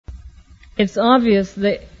it's obvious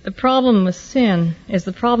that the problem with sin is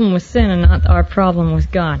the problem with sin and not our problem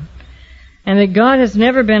with God. And that God has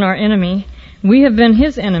never been our enemy. We have been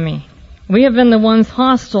His enemy. We have been the ones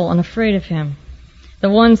hostile and afraid of Him, the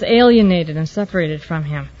ones alienated and separated from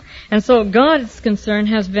Him. And so God's concern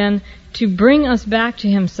has been to bring us back to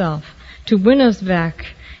Himself, to win us back,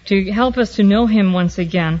 to help us to know Him once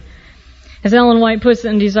again. As Ellen White puts it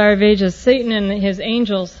in Desire of Ages, Satan and his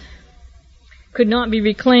angels could not be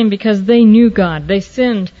reclaimed because they knew God. They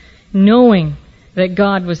sinned knowing that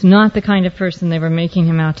God was not the kind of person they were making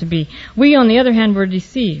Him out to be. We, on the other hand, were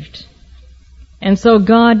deceived. And so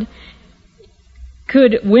God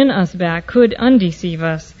could win us back, could undeceive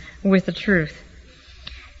us with the truth.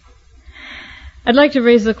 I'd like to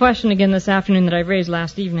raise the question again this afternoon that I raised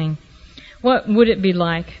last evening. What would it be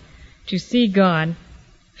like to see God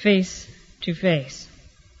face to face?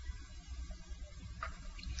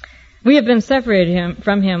 We have been separated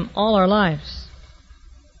from Him all our lives.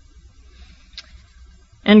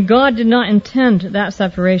 And God did not intend that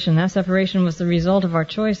separation. That separation was the result of our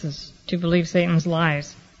choices to believe Satan's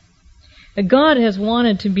lies. But God has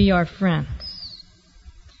wanted to be our friends.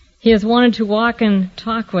 He has wanted to walk and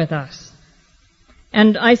talk with us.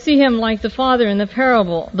 And I see Him like the father in the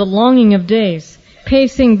parable, the longing of days,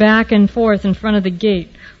 pacing back and forth in front of the gate,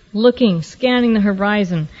 looking, scanning the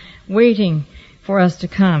horizon, waiting for us to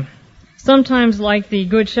come. Sometimes like the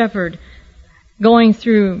Good Shepherd, going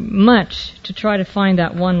through much to try to find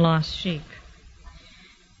that one lost sheep.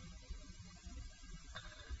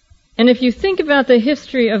 And if you think about the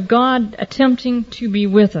history of God attempting to be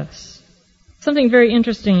with us, something very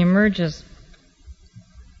interesting emerges.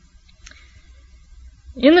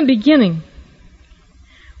 In the beginning,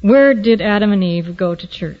 where did Adam and Eve go to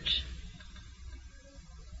church?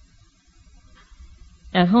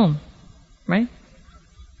 At home, right?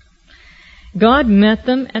 God met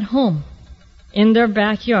them at home, in their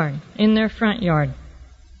backyard, in their front yard,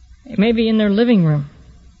 maybe in their living room.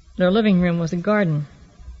 Their living room was a garden.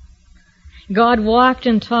 God walked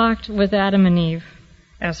and talked with Adam and Eve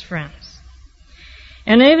as friends.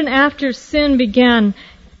 And even after sin began,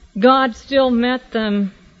 God still met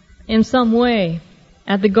them in some way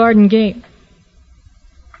at the garden gate.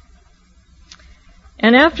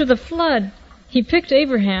 And after the flood, He picked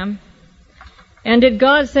Abraham. And did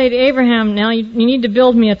God say to Abraham, now you need to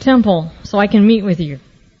build me a temple so I can meet with you?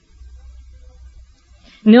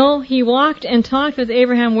 No, He walked and talked with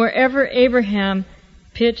Abraham wherever Abraham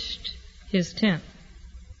pitched his tent,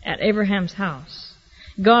 at Abraham's house.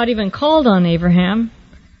 God even called on Abraham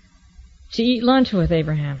to eat lunch with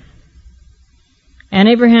Abraham. And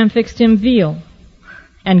Abraham fixed him veal,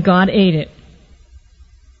 and God ate it.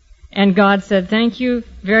 And God said, thank you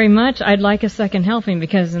very much. I'd like a second helping,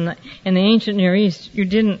 because in the ancient Near East, you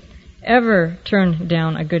didn't ever turn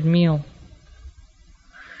down a good meal.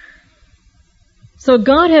 So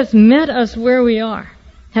God has met us where we are,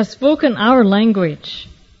 has spoken our language.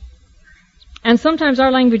 And sometimes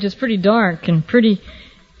our language is pretty dark and pretty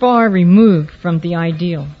far removed from the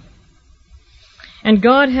ideal. And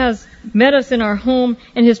God has met us in our home,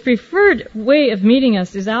 and His preferred way of meeting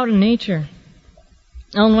us is out in nature.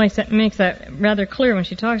 Ellen White makes that rather clear when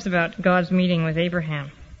she talks about God's meeting with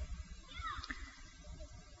Abraham.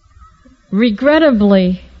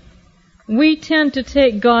 Regrettably, we tend to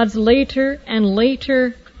take God's later and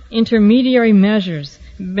later intermediary measures.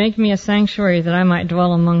 Make me a sanctuary that I might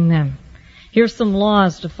dwell among them. Here's some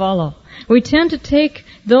laws to follow. We tend to take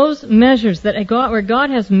those measures that where God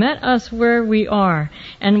has met us where we are,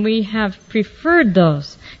 and we have preferred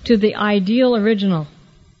those to the ideal original.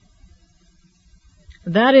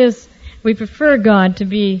 That is, we prefer God to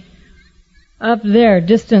be up there,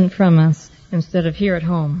 distant from us, instead of here at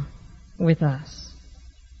home with us.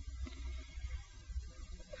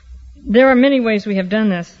 There are many ways we have done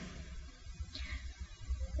this.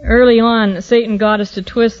 Early on, Satan got us to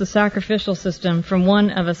twist the sacrificial system from one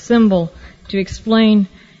of a symbol to explain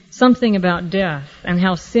something about death and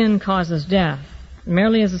how sin causes death,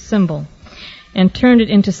 merely as a symbol, and turned it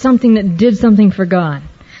into something that did something for God.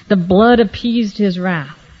 The blood appeased His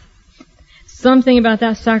wrath. Something about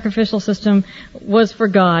that sacrificial system was for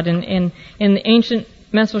God. And in the ancient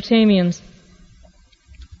Mesopotamians,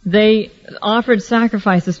 they offered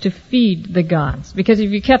sacrifices to feed the gods, because if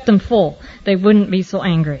you kept them full, they wouldn't be so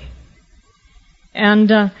angry.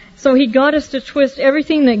 And so He got us to twist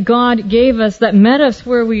everything that God gave us that met us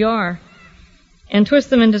where we are, and twist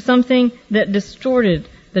them into something that distorted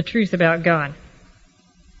the truth about God.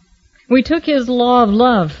 We took His law of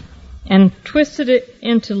love and twisted it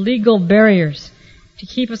into legal barriers to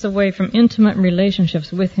keep us away from intimate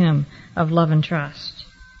relationships with Him of love and trust.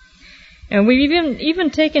 And we've even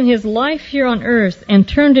taken his life here on earth and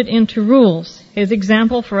turned it into rules, his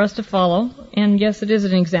example for us to follow. And yes, it is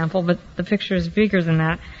an example, but the picture is bigger than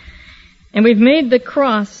that. And we've made the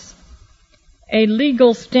cross a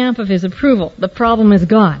legal stamp of his approval. The problem is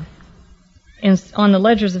God on the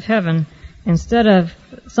ledgers of heaven instead of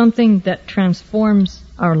something that transforms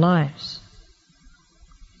our lives.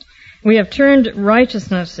 We have turned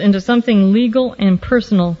righteousness into something legal and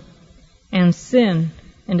personal, and sin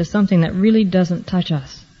into something that really doesn't touch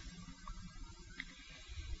us.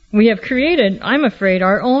 We have created, I'm afraid,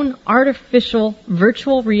 our own artificial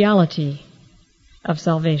virtual reality of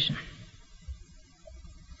salvation.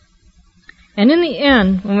 And in the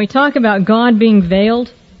end, when we talk about God being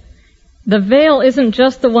veiled, the veil isn't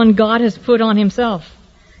just the one God has put on himself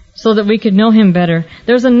so that we could know him better.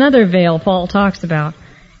 There's another veil Paul talks about,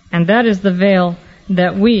 and that is the veil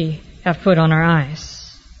that we have put on our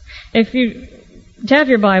eyes. If you have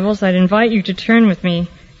your Bibles, I'd invite you to turn with me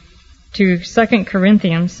to 2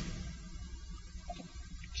 Corinthians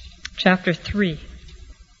chapter 3.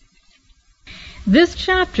 This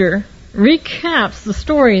chapter recaps the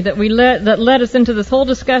story that led us into this whole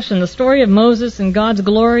discussion, the story of Moses and God's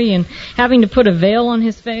glory and having to put a veil on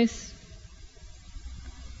his face.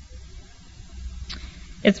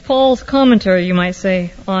 It's Paul's commentary, you might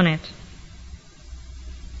say, on it.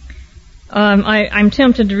 I'm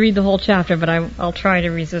tempted to read the whole chapter, but I'll try to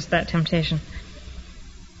resist that temptation.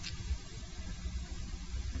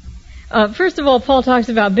 First of all, Paul talks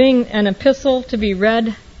about being an epistle to be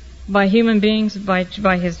read by human beings, by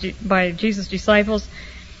Jesus' disciples.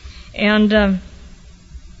 And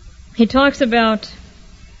he talks about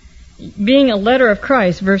being a letter of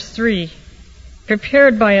Christ, verse 3,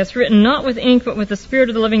 prepared by us, written not with ink, but with the Spirit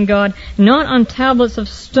of the living God, not on tablets of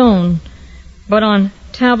stone, but on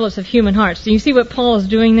tablets of human hearts. Do you see what Paul is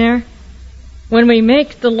doing there? When we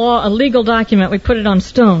make the law a legal document, we put it on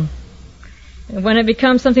stone. When it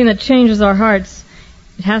becomes something that changes our hearts,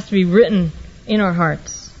 it has to be written in our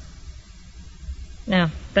hearts.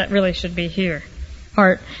 Now, that really should be here.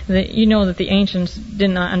 Heart. You know that the ancients did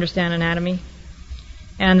not understand anatomy,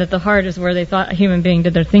 and that the heart is where they thought a human being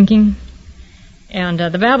did their thinking. And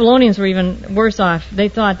the Babylonians were even worse off. They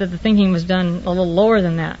thought that the thinking was done a little lower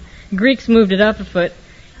than that. Greeks moved it up a foot,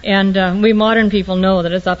 and we modern people know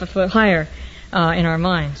that it's up a foot higher in our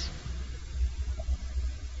minds.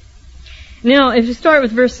 Now, if you start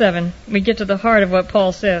with verse 7, we get to the heart of what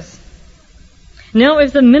Paul says. Now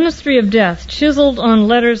if the ministry of death, chiseled on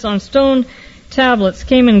letters on stone tablets,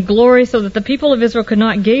 came in glory so that the people of Israel could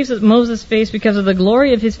not gaze at Moses' face because of the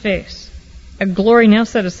glory of his face, a glory now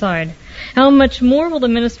set aside, how much more will the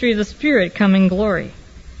ministry of the Spirit come in glory?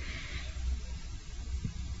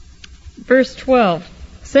 Verse 12.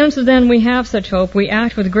 Since then we have such hope, we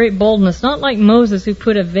act with great boldness, not like Moses who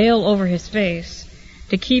put a veil over his face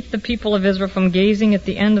to keep the people of Israel from gazing at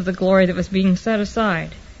the end of the glory that was being set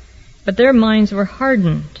aside. But their minds were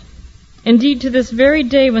hardened. Indeed, to this very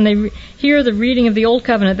day when they hear the reading of the Old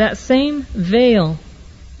Covenant, that same veil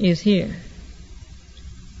is here.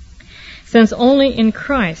 Since only in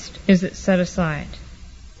Christ is it set aside.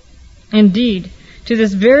 Indeed, to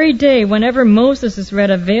this very day, whenever Moses is read,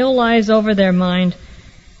 a veil lies over their minds,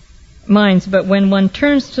 but when one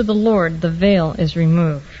turns to the Lord, the veil is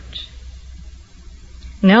removed.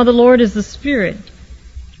 Now the Lord is the Spirit,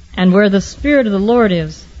 and where the Spirit of the Lord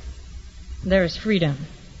is, there is freedom.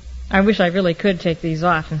 I wish I really could take these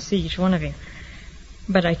off and see each one of you,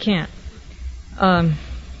 but I can't.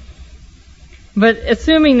 But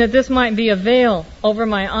assuming that this might be a veil over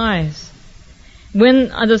my eyes, when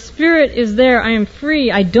the Spirit is there, I am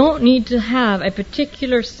free. I don't need to have a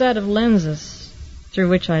particular set of lenses through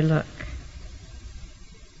which I look.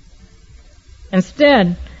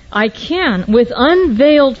 Instead, I can, with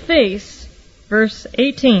unveiled face, verse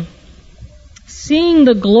 18, seeing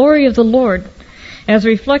the glory of the Lord as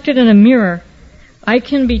reflected in a mirror, I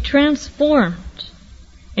can be transformed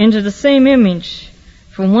into the same image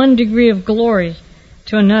from one degree of glory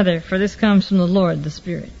to another, for this comes from the Lord, the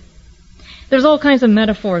Spirit. There's all kinds of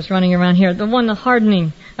metaphors running around here. The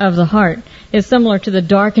hardening of the heart, is similar to the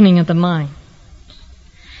darkening of the mind.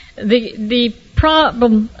 The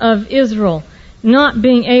problem of Israel not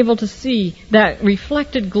being able to see that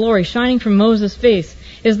reflected glory shining from Moses' face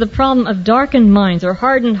is the problem of darkened minds or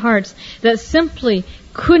hardened hearts that simply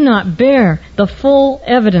could not bear the full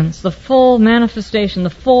evidence, the full manifestation, the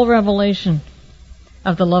full revelation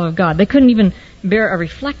of the love of God. They couldn't even bear a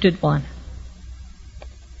reflected one.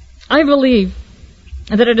 I believe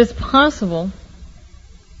that it is possible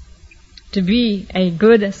to be a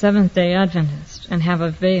good Seventh-day Adventist and have a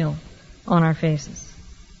veil on our faces.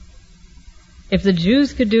 If the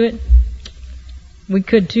Jews could do it, we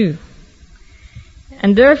could too.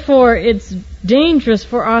 And therefore, it's dangerous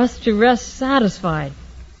for us to rest satisfied.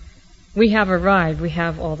 We have arrived. We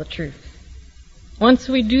have all the truth. Once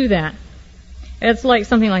we do that, it's like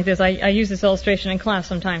something like this. I use this illustration in class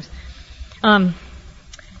sometimes.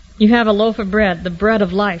 You have a loaf of bread, the bread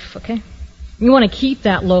of life, okay? You want to keep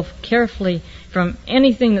that loaf carefully from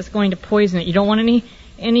anything that's going to poison it. You don't want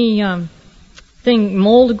any thing,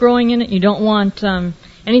 mold growing in it. You don't want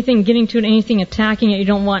anything getting to it, anything attacking it. You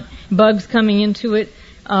don't want bugs coming into it.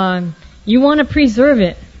 You want to preserve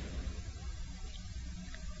it.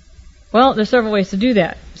 Well, there's several ways to do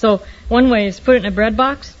that. So one way is put it in a bread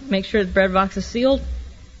box, make sure the bread box is sealed,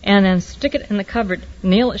 and then stick it in the cupboard,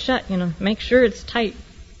 nail it shut, make sure it's tight.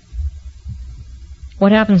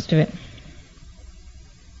 What happens to it?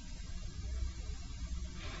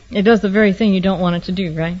 It does the very thing you don't want it to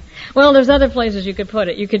do, right? Well, there's other places you could put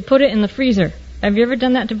it. You could put it in the freezer. Have you ever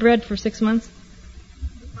done that to bread for 6 months?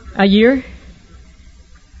 A year?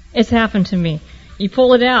 It's happened to me. You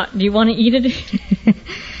pull it out. Do you want to eat it?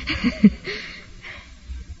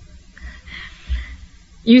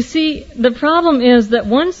 You see, the problem is that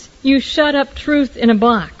once you shut up truth in a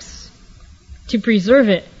box to preserve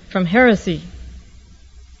it from heresy,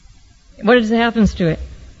 what happens to it?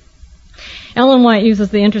 Ellen White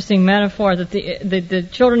uses the interesting metaphor that the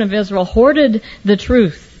children of Israel hoarded the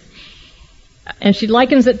truth. And she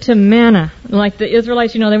likens it to manna. Like the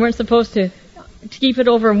Israelites, they weren't supposed to keep it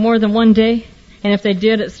over more than one day. And if they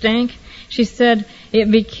did, it stank. She said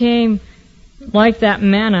it became like that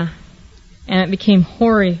manna, and it became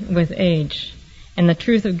hoary with age. And the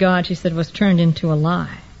truth of God, she said, was turned into a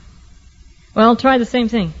lie. Well, try the same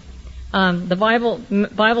thing. The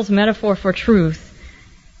Bible's metaphor for truth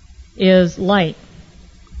is light.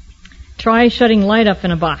 Try shutting light up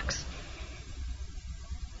in a box.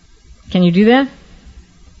 Can you do that?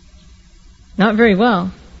 Not very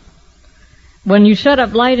well. When you shut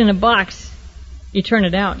up light in a box, you turn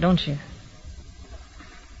it out, don't you?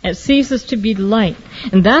 It ceases to be light.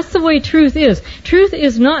 And that's the way truth is. Truth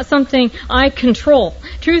is not something I control.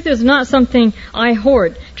 Truth is not something I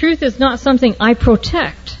hoard. Truth is not something I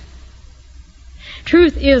protect.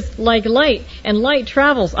 Truth is like light, and light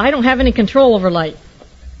travels. I don't have any control over light.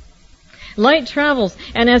 Light travels,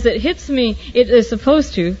 and as it hits me, it is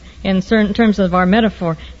supposed to, in certain terms of our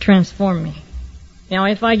metaphor, transform me. Now,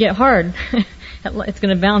 if I get hard, it's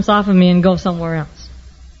going to bounce off of me and go somewhere else.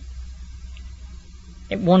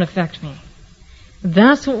 It won't affect me.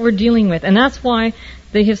 That's what we're dealing with, and that's why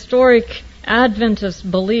the historic Adventist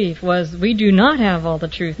belief was we do not have all the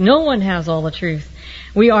truth. No one has all the truth.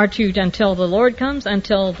 We are to, until the Lord comes,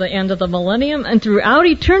 until the end of the millennium, and throughout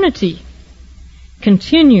eternity,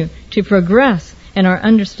 continue to progress in our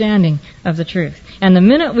understanding of the truth. And the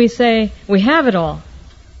minute we say we have it all,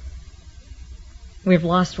 we've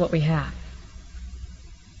lost what we have.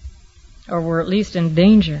 Or we're at least in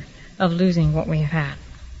danger of losing what we have had.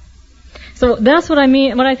 So that's what I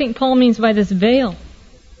mean, what I think Paul means by this veil.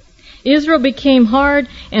 Israel became hard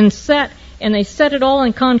and set, and they set it all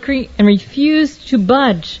in concrete and refused to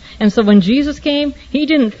budge. And so when Jesus came, he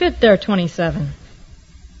didn't fit their 27.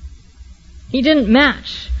 He didn't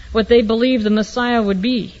match what they believed the Messiah would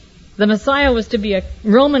be. The Messiah was to be a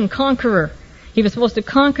Roman conqueror. He was supposed to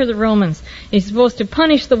conquer the Romans. He was supposed to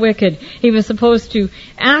punish the wicked. He was supposed to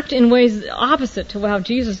act in ways opposite to how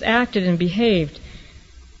Jesus acted and behaved.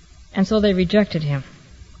 And so they rejected him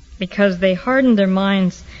because they hardened their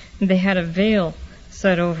minds and they had a veil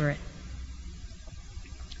set over it.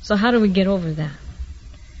 So how do we get over that?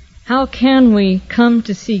 How can we come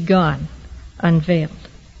to see God unveiled?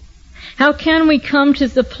 How can we come to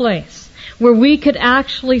the place where we could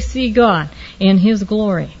actually see God in His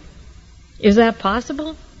glory? Is that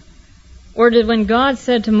possible? Or did when God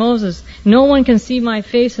said to Moses, no one can see my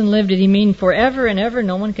face and live, did he mean forever and ever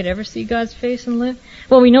no one could ever see God's face and live?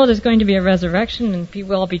 Well, we know there's going to be a resurrection and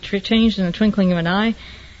people will all be changed in the twinkling of an eye.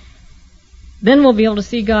 Then we'll be able to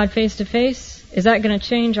see God face to face. Is that going to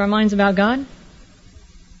change our minds about God?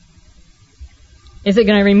 Is it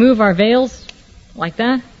going to remove our veils like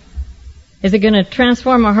that? Is it going to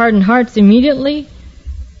transform our hardened hearts immediately?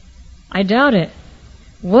 I doubt it.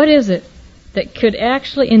 What is it that could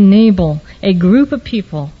actually enable a group of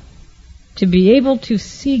people to be able to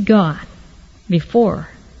see God before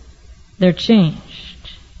they're changed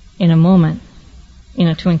in a moment, in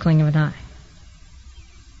a twinkling of an eye?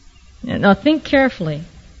 Now think carefully.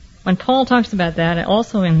 When Paul talks about that,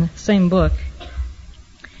 also in the same book,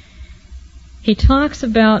 he talks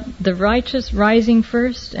about the righteous rising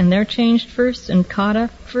first, and they're changed first and caught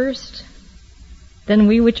up first, then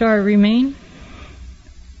we which are remain.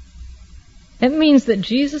 It means that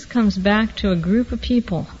Jesus comes back to a group of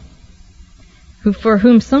people for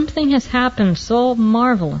whom something has happened so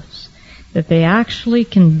marvelous that they actually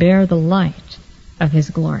can bear the light of His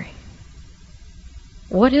glory.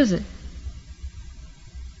 What is it?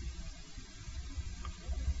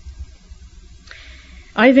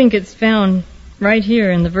 I think it's found right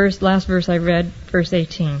here in the last verse I read, verse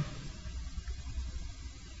 18.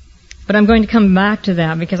 But I'm going to come back to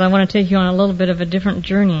that because I want to take you on a little bit of a different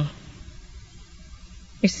journey.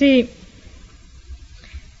 You see,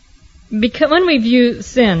 when we view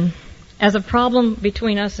sin as a problem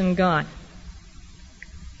between us and God,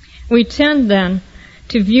 we tend then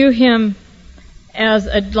to view Him as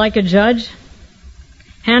like a judge,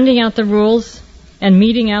 handing out the rules and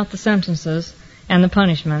meting out the sentences and the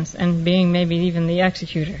punishments, and being maybe even the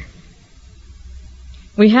executor.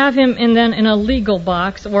 We have Him in a legal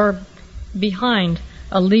box or behind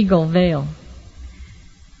a legal veil.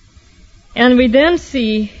 And we then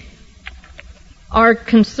see our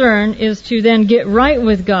concern is to then get right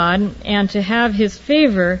with God and to have His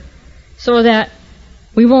favor so that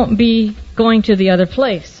we won't be going to the other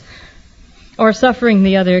place or suffering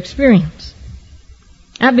the other experience.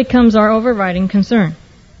 That becomes our overriding concern.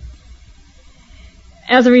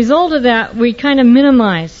 As a result of that, we kind of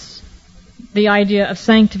minimize the idea of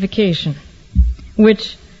sanctification,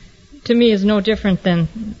 which to me is no different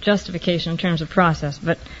than justification in terms of process,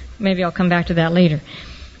 but maybe I'll come back to that later.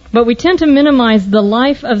 But we tend to minimize the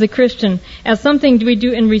life of the Christian as something we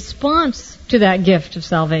do in response to that gift of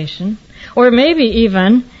salvation, or maybe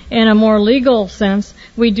even, in a more legal sense,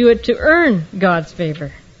 we do it to earn God's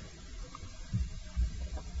favor.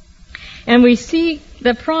 And we see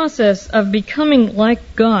the process of becoming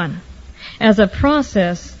like God as a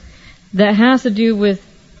process that has to do with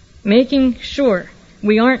making sure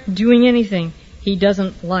we aren't doing anything He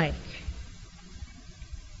doesn't like.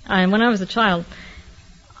 And when I was a child,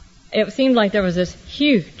 it seemed like there was this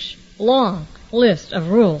huge, long list of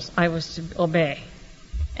rules I was to obey.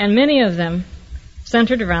 And many of them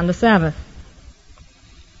centered around the Sabbath.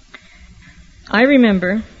 I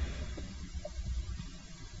remember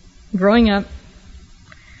growing up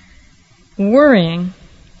worrying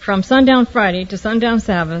from sundown Friday to sundown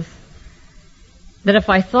Sabbath that if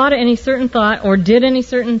I thought any certain thought or did any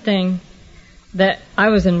certain thing, that I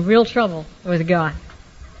was in real trouble with God.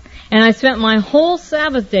 And I spent my whole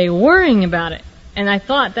Sabbath day worrying about it, and I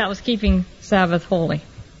thought that was keeping Sabbath holy.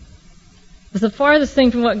 It was the farthest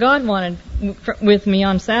thing from what God wanted with me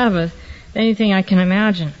on Sabbath, anything I can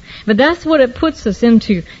imagine. But that's what it puts us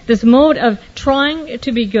into, this mode of trying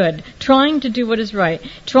to be good, trying to do what is right,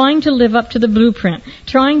 trying to live up to the blueprint,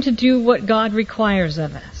 trying to do what God requires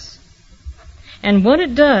of us. And what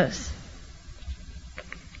it does,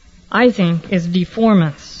 I think, is deform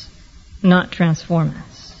us, not transform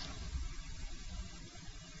us.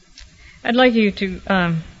 I'd like you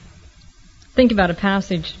to think about a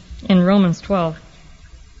passage in Romans 12,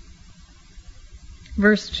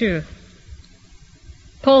 verse 2.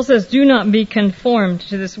 Paul says, "Do not be conformed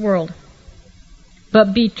to this world,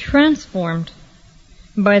 but be transformed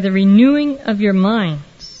by the renewing of your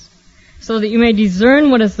minds, so that you may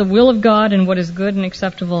discern what is the will of God and what is good and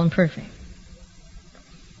acceptable and perfect."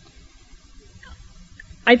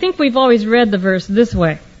 I think we've always read the verse this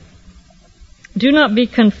way. Do not be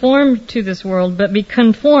conformed to this world, but be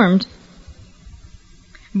conformed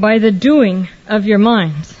by the doing of your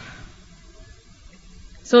minds,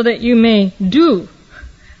 so that you may do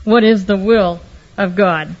what is the will of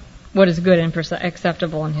God, what is good and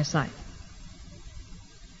acceptable in His sight.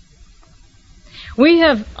 We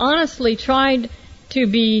have honestly tried to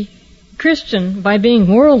be Christian by being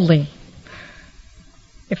worldly,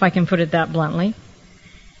 if I can put it that bluntly,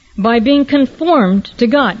 by being conformed to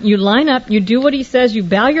God. You line up, you do what He says, you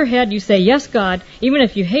bow your head, you say, "Yes, God," even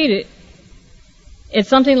if you hate it. It's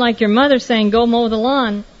something like your mother saying, "Go mow the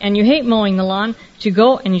lawn," and you hate mowing the lawn, but you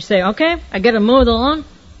go and you say, "Okay, I gotta mow the lawn,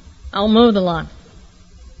 I'll mow the lawn.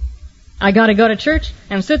 I gotta go to church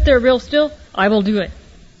and sit there real still, I will do it."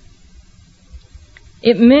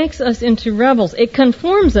 It makes us into rebels. It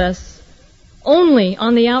conforms us only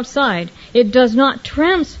on the outside. It does not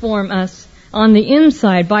transform us on the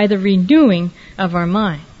inside by the renewing of our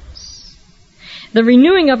minds. The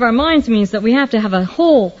renewing of our minds means that we have to have a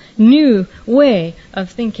whole new way of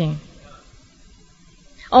thinking,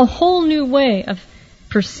 a whole new way of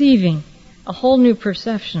perceiving, a whole new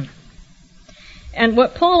perception. And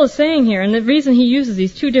what Paul is saying here, and the reason he uses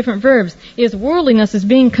these two different verbs, is worldliness is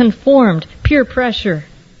being conformed, peer pressure.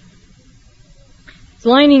 It's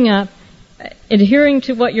lining up, adhering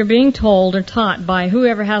to what you're being told or taught by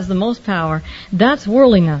whoever has the most power. That's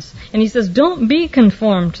worldliness. And he says, don't be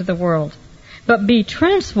conformed to the world, but be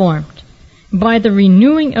transformed by the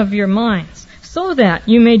renewing of your minds, so that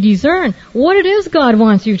you may discern what it is God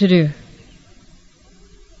wants you to do.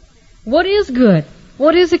 What is good?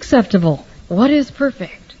 What is acceptable? What is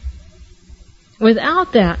perfect?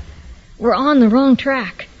 Without that, we're on the wrong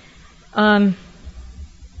track. I'm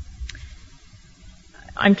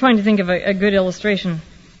trying to think of a good illustration.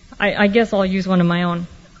 I guess I'll use one of my own.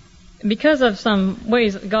 Because of some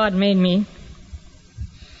ways God made me,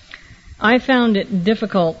 I found it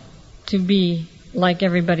difficult to be like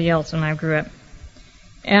everybody else when I grew up.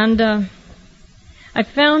 And I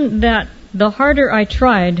found that the harder I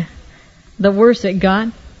tried, the worse it got.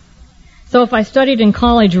 So if I studied in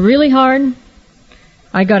college really hard,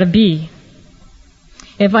 I got a B.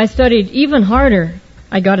 If I studied even harder,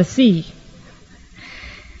 I got a C.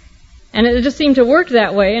 And it just seemed to work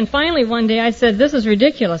that way. And finally one day I said, this is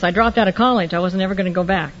ridiculous. I dropped out of college. I wasn't ever going to go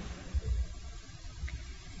back.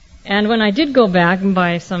 And when I did go back,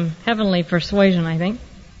 by some heavenly persuasion, I think,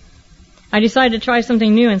 I decided to try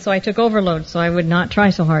something new, and so I took overload so I would not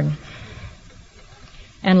try so hard.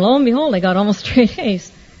 And lo and behold, I got almost straight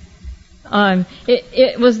A's.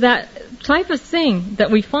 It was that type of thing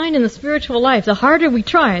that we find in the spiritual life. The harder we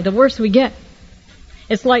try, the worse we get.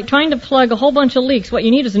 It's like trying to plug a whole bunch of leaks. What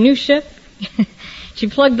you need is a new ship. You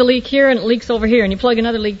plug the leak here and it leaks over here, and you plug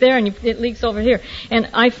another leak there and it leaks over here. And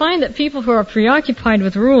I find that people who are preoccupied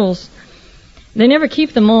with rules, they never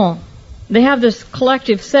keep them all. They have this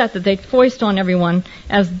collective set that they foist on everyone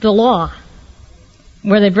as the law,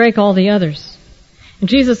 where they break all the others. And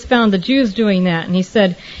Jesus found the Jews doing that, and he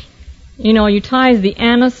said, you tithe the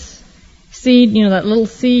anise seed, that little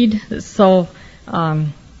seed that's so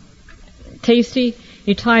tasty.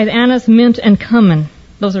 You tithe anise, mint, and cumin.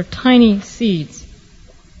 Those are tiny seeds.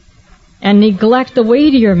 And neglect the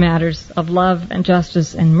weightier matters of love and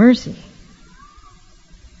justice and mercy.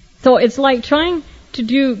 So it's like trying to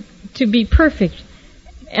be perfect,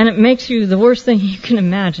 and it makes you the worst thing you can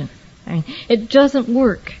imagine. It doesn't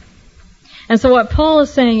work. And so what Paul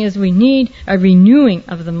is saying is we need a renewing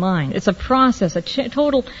of the mind. It's a process, a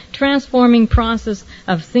total transforming process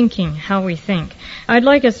of thinking, how we think. I'd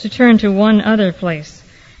like us to turn to one other place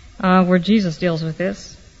where Jesus deals with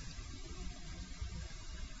this.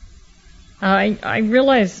 I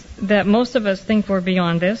realize that most of us think we're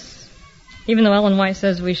beyond this, even though Ellen White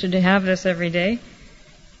says we should have this every day.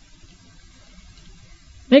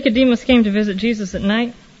 Nicodemus came to visit Jesus at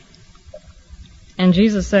night, and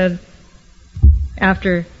Jesus said,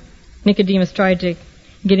 after Nicodemus tried to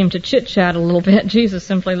get him to chit-chat a little bit, Jesus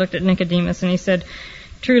simply looked at Nicodemus and he said,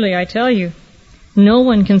 truly I tell you, no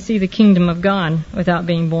one can see the kingdom of God without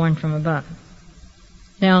being born from above.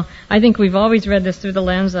 Now, I think we've always read this through the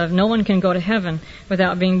lens of no one can go to heaven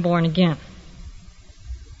without being born again.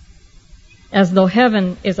 As though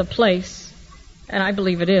heaven is a place, and I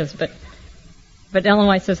believe it is, but Ellen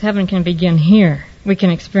White says heaven can begin here. We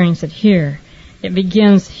can experience it here. It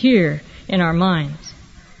begins here in our minds.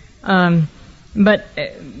 But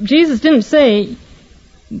Jesus didn't say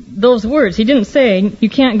those words. He didn't say you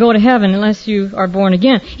can't go to heaven unless you are born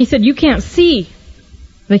again. He said you can't see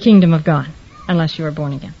the kingdom of God unless you are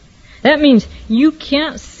born again. That means you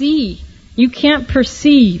can't see, you can't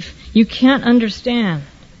perceive, you can't understand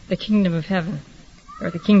the kingdom of heaven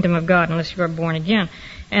or the kingdom of God unless you are born again.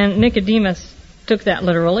 And Nicodemus took that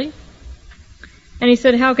literally. And he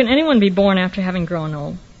said, how can anyone be born after having grown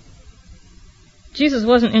old? Jesus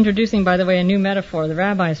wasn't introducing, by the way, a new metaphor. The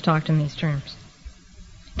rabbis talked in these terms.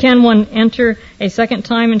 Can one enter a second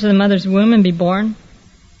time into the mother's womb and be born?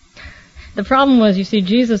 The problem was, you see,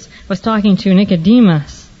 Jesus was talking to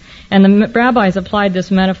Nicodemus, and the rabbis applied this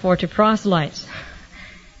metaphor to proselytes,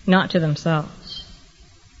 not to themselves.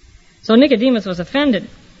 So Nicodemus was offended,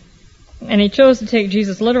 and he chose to take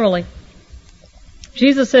Jesus literally.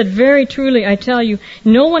 Jesus said, very truly, I tell you,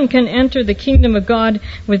 no one can enter the kingdom of God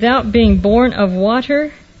without being born of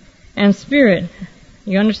water and spirit.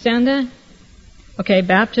 You understand that? Okay,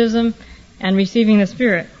 baptism and receiving the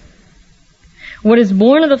Spirit. What is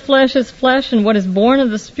born of the flesh is flesh, and what is born of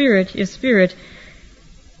the Spirit is spirit.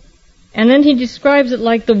 And then he describes it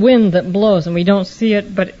like the wind that blows, and we don't see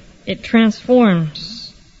it, but it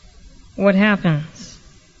transforms what happens.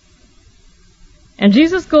 And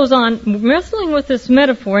Jesus goes on wrestling with this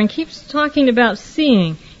metaphor and keeps talking about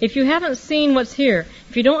seeing. If you haven't seen what's here,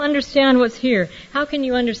 if you don't understand what's here, how can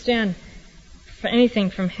you understand anything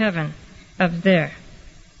from heaven up there?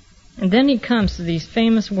 And then he comes to these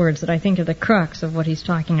famous words that I think are the crux of what he's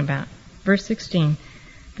talking about. Verse 16,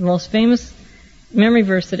 the most famous memory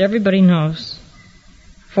verse that everybody knows.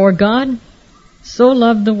 For God so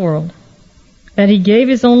loved the world that he gave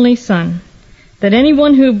his only Son, that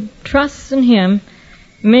anyone who trusts in him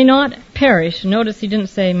may not perish. Notice he didn't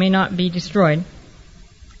say may not be destroyed.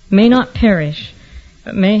 May not perish,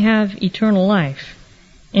 but may have eternal life.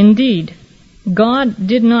 Indeed, God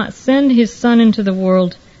did not send his Son into the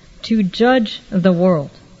world to judge the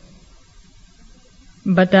world,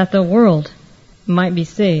 but that the world might be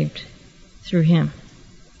saved through him.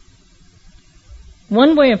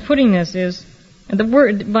 One way of putting this is, the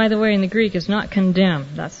word, by the way, in the Greek is not condemn.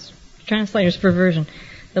 That's translator's perversion.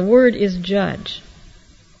 The word is judge.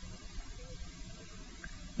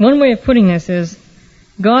 One way of putting this is,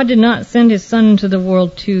 God did not send his Son into the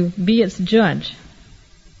world to be its judge,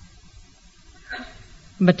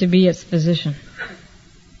 but to be its physician.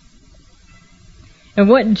 And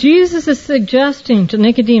what Jesus is suggesting to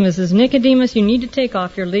Nicodemus is, Nicodemus, you need to take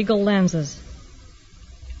off your legal lenses.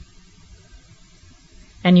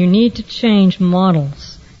 And you need to change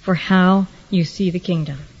models for how you see the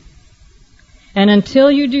kingdom. And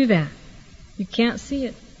until you do that, you can't see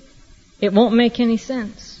it. It won't make any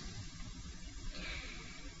sense.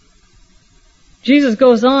 Jesus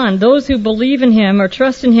goes on, those who believe in him or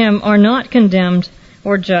trust in him are not condemned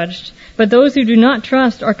or judged, but those who do not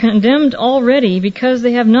trust are condemned already because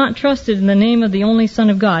they have not trusted in the name of the only Son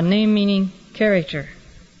of God, name meaning character.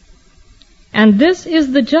 And this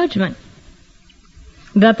is the judgment,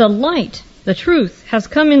 that the light, the truth, has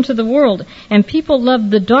come into the world, and people loved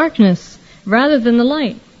the darkness rather than the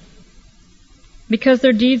light, because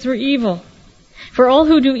their deeds were evil. For all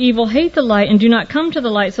who do evil hate the light and do not come to the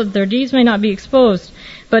light so that their deeds may not be exposed.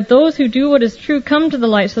 But those who do what is true come to the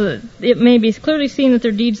light so that it may be clearly seen that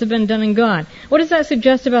their deeds have been done in God. What does that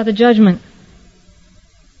suggest about the judgment?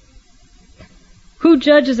 Who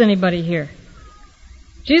judges anybody here?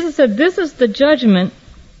 Jesus said this is the judgment,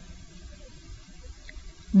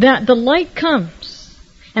 that the light comes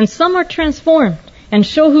and some are transformed and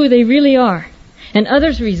show who they really are, and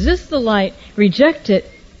others resist the light, reject it,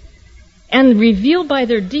 and reveal by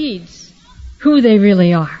their deeds who they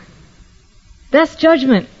really are. That's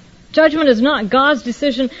judgment. Judgment is not God's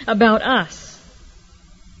decision about us.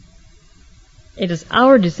 It is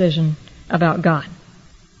our decision about God.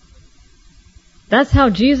 That's how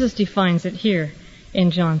Jesus defines it here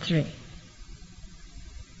in John 3.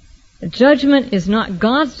 The judgment is not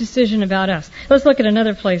God's decision about us. Let's look at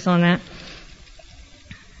another place on that.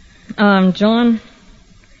 John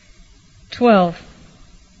 12.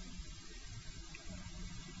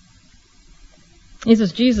 This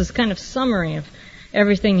is Jesus' kind of summary of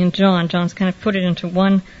everything in John. John's kind of put it into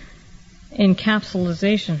one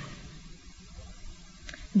encapsulation.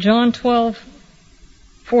 John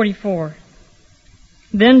 12:44.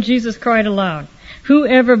 Then Jesus cried aloud,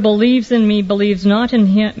 "Whoever believes in me believes not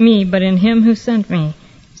in me, but in him who sent me.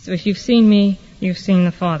 So if you've seen me, you've seen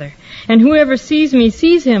the Father. And whoever sees me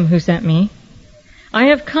sees him who sent me. I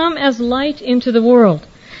have come as light into the world,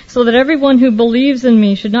 so that everyone who believes in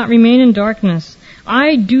me should not remain in darkness.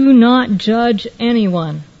 I do not judge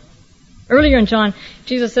anyone." Earlier in John,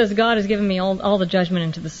 Jesus says, God has given me all the judgment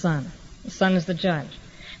into the Son. The Son is the judge.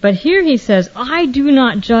 But here he says, I do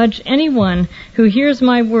not judge anyone who hears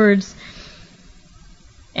my words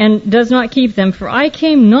and does not keep them, for I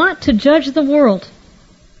came not to judge the world,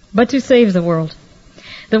 but to save the world.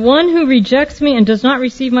 The one who rejects me and does not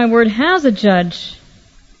receive my word has a judge.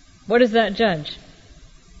 What is that judge?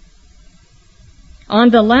 On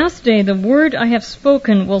the last day, the word I have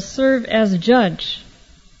spoken will serve as judge.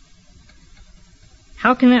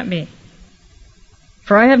 How can that be?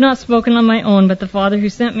 For I have not spoken on my own, but the Father who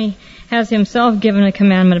sent me has himself given a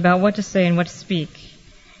commandment about what to say and what to speak.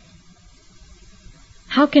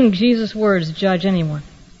 How can Jesus' words judge anyone?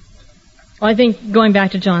 Well, I think going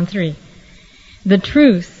back to John 3, the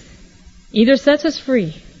truth either sets us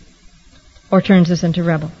free or turns us into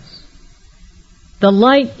rebels. The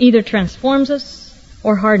light either transforms us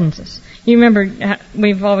or hardens us. You remember,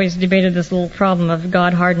 we've always debated this little problem of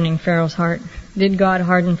God hardening Pharaoh's heart. Did God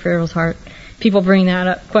harden Pharaoh's heart? People bring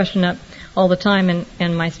that question up all the time,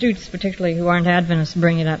 and my students, particularly who aren't Adventists,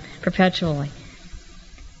 bring it up perpetually.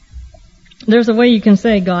 There's a way you can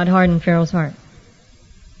say God hardened Pharaoh's heart.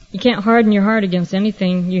 You can't harden your heart against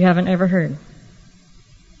anything you haven't ever heard.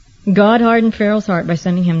 God hardened Pharaoh's heart by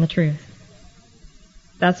sending him the truth.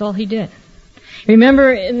 That's all he did.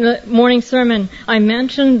 Remember in the morning sermon, I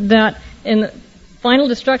mentioned that in the final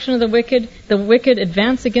destruction of the wicked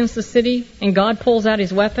advance against the city, and God pulls out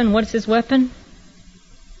his weapon. What's his weapon?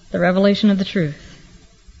 The revelation of the truth.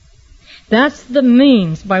 That's the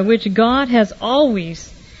means by which God has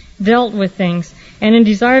always dealt with things. And in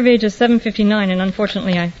Desire of Ages 759, and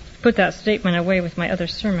unfortunately I put that statement away with my other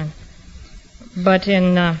sermon, but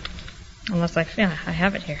in, unless I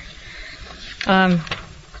have it here.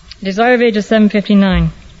 Desire of Ages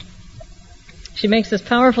 759. She makes this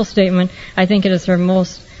powerful statement. I think it is her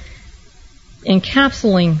most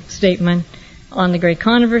encapsulating statement on the great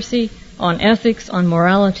controversy, on ethics, on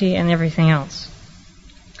morality, and everything else.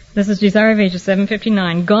 This is Desire of Ages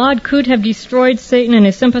 759. God could have destroyed Satan and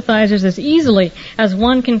his sympathizers as easily as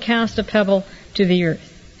one can cast a pebble to the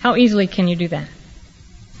earth. How easily can you do that?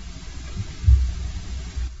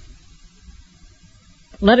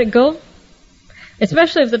 Let it go?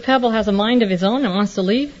 Especially if the pebble has a mind of his own and wants to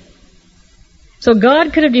leave. So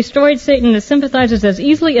God could have destroyed Satan and his sympathizers as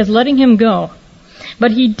easily as letting him go.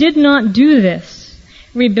 But he did not do this.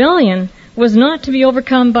 Rebellion was not to be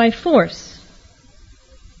overcome by force.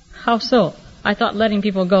 How so? I thought letting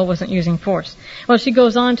people go wasn't using force. Well, she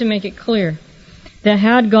goes on to make it clear that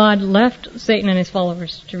had God left Satan and his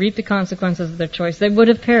followers to reap the consequences of their choice, they would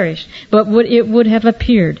have perished, but it would have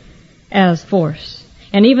appeared as force.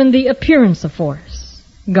 And even the appearance of force,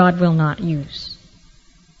 God will not use.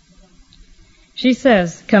 She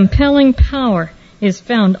says, compelling power is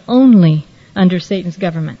found only under Satan's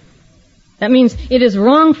government. That means it is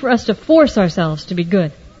wrong for us to force ourselves to be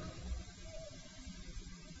good.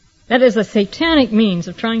 That is a satanic means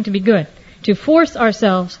of trying to be good, to force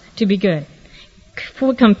ourselves to be good.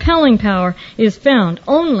 Compelling power is found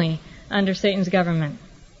only under Satan's government.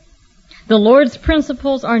 The Lord's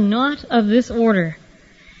principles are not of this order.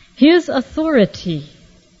 His authority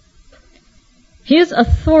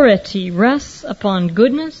rests upon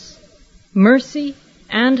goodness, mercy,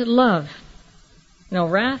 and love. No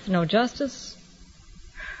wrath, no justice.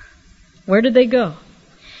 Where did they go?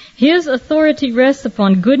 His authority rests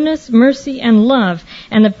upon goodness, mercy, and love,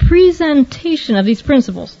 and the presentation of these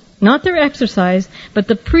principles, not their exercise, but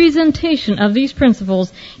the presentation of these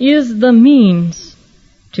principles is the means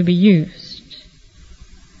to be used.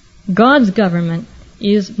 God's government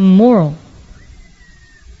is moral,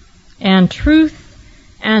 and truth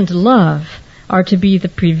and love are to be the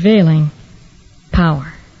prevailing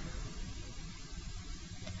power.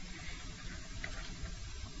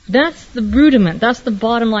 That's the rudiment, that's the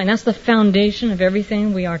bottom line, that's the foundation of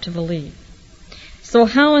everything we are to believe. So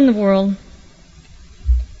how in the world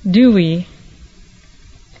do we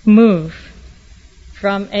move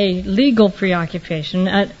from a legal preoccupation,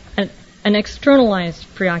 an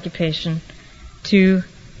externalized preoccupation, to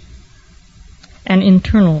an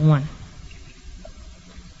internal one?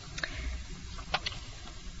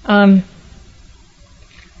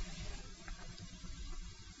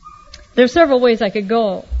 There are several ways I could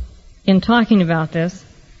go in talking about this.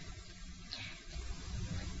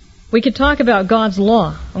 We could talk about God's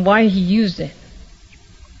law and why He used it.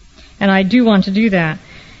 And I do want to do that.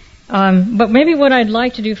 But maybe what I'd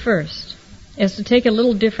like to do first is to take a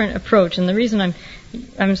little different approach. And the reason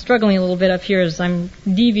I'm struggling a little bit up here is I'm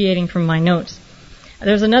deviating from my notes.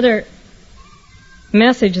 There's another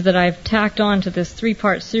message that I've tacked on to this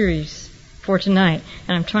 3-part series for tonight,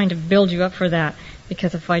 and I'm trying to build you up for that,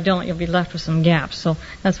 because if I don't, you'll be left with some gaps. So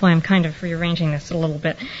that's why I'm kind of rearranging this a little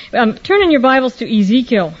bit. Turn in your Bibles to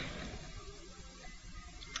Ezekiel,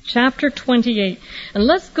 chapter 28. And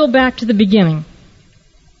let's go back to the beginning.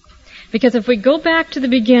 Because if we go back to the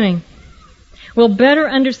beginning, we'll better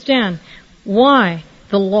understand why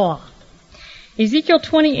the law. Ezekiel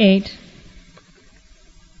 28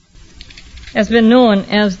 has been known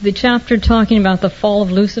as the chapter talking about the fall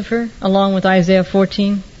of Lucifer, along with Isaiah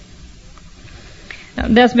 14.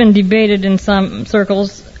 That's been debated in some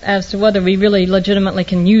circles as to whether we really legitimately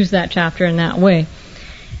can use that chapter in that way.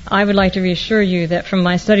 I would like to reassure you that from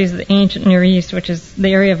my studies of the ancient Near East, which is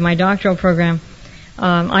the area of my doctoral program,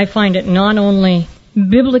 I find it not only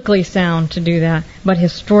biblically sound to do that, but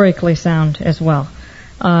historically sound as well.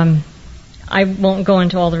 I won't go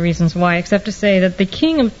into all the reasons why, except to say that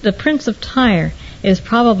the prince of Tyre is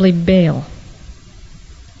probably Baal,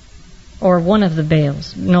 or one of the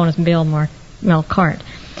Baals, known as Baal Melkart.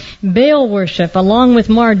 Baal worship, along with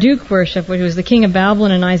Marduk worship, which was the king of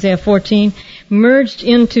Babylon in Isaiah 14, merged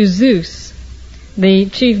into Zeus, the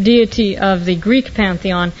chief deity of the Greek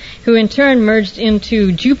pantheon, who in turn merged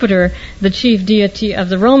into Jupiter, the chief deity of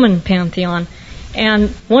the Roman pantheon. And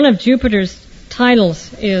one of Jupiter's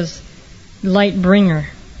titles is Light Bringer,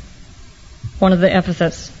 one of the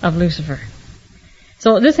epithets of Lucifer.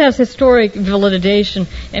 So this has historic validation,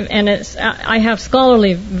 and I have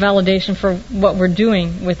scholarly validation for what we're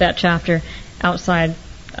doing with that chapter outside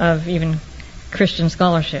of even Christian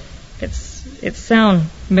scholarship. It's sound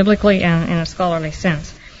biblically and in a scholarly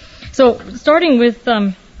sense. So starting with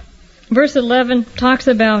verse 11, talks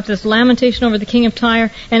about this lamentation over the king of Tyre,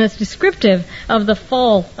 and it's descriptive of the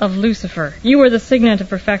fall of Lucifer. You are the signet of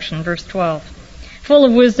perfection, verse 12. full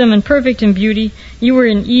of wisdom and perfect in beauty. You were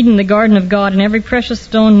in Eden, the garden of God, and every precious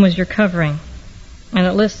stone was your covering. And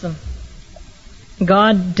it lists them.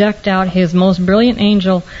 God decked out his most brilliant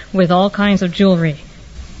angel with all kinds of jewelry.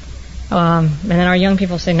 And then our young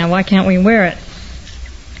people say, now why can't we wear it?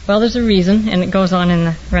 Well, there's a reason, and it goes on in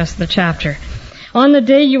the rest of the chapter. On the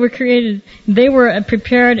day you were created, they were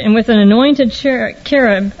prepared, and with an anointed cherub,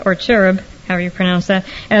 however you pronounce that,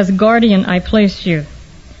 as guardian I placed you.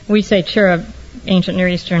 We say cherub, ancient Near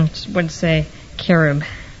Easterns would say cherub.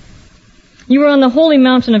 You were on the holy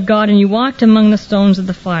mountain of God, and you walked among the stones of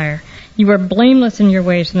the fire. You were blameless in your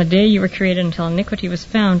ways from the day you were created until iniquity was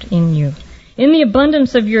found in you. In the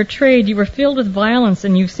abundance of your trade, you were filled with violence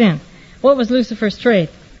and you sinned. What was Lucifer's trade?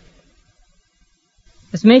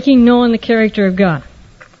 It was making known the character of God.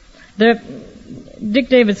 Dick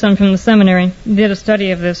Davidson from the seminary did a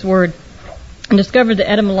study of this word and discovered that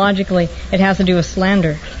etymologically it has to do with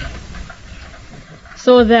slander.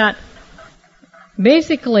 So that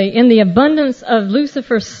basically in the abundance of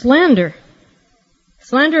Lucifer's slander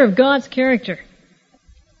of God's character,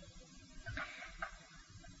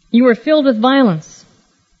 you were filled with violence,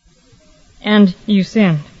 and you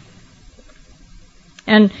sinned.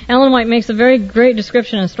 And Ellen White makes a very great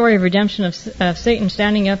description and story of redemption of Satan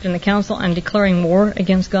standing up in the council and declaring war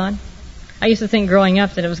against God. I used to think growing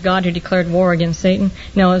up that it was God who declared war against Satan.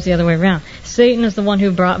 No, it was the other way around. Satan is the one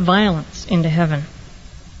who brought violence into heaven.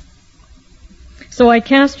 So I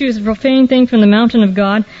cast you as a profane thing from the mountain of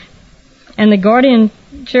God, and the guardian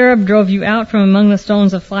cherub drove you out from among the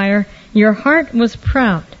stones of fire. Your heart was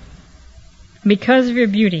proud because of your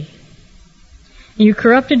beauty. You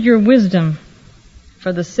corrupted your wisdom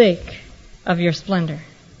for the sake of your splendor.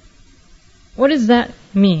 What does that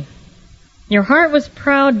mean? Your heart was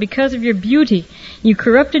proud because of your beauty. You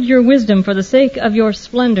corrupted your wisdom for the sake of your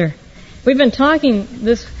splendor. We've been talking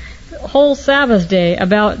this whole Sabbath day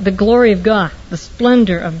about the glory of God, the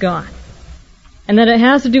splendor of God, and that it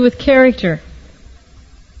has to do with character.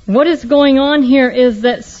 What is going on here is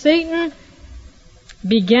that Satan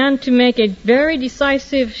began to make a very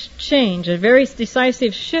decisive change, a very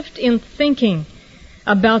decisive shift in thinking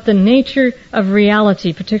about the nature of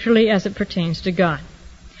reality, particularly as it pertains to God.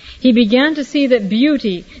 He began to see that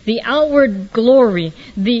beauty, the outward glory,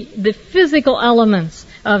 the physical elements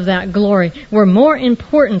of that glory were more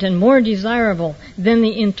important and more desirable than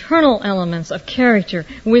the internal elements of character,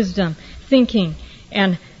 wisdom, thinking,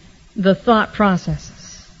 and the thought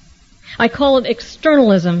processes. I call it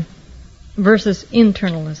externalism versus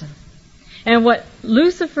internalism. And what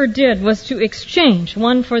Lucifer did was to exchange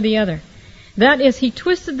one for the other. That is, he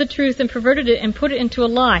twisted the truth and perverted it and put it into a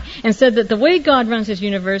lie and said that the way God runs his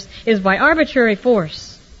universe is by arbitrary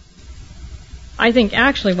force. I think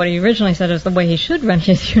actually what he originally said is the way he should run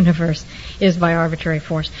his universe is by arbitrary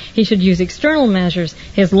force. He should use external measures.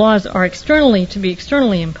 His laws are to be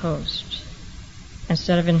externally imposed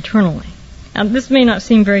instead of internally. Now, this may not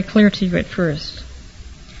seem very clear to you at first,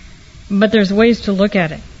 but there's ways to look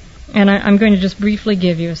at it. And I'm going to just briefly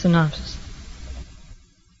give you a synopsis.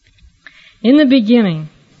 In the beginning,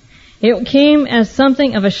 it came as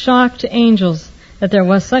something of a shock to angels that there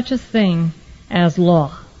was such a thing as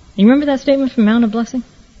law. You remember that statement from Mount of Blessing?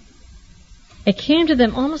 It came to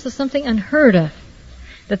them almost as something unheard of,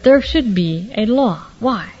 that there should be a law.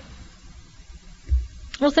 Why?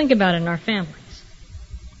 Well, think about it in our families.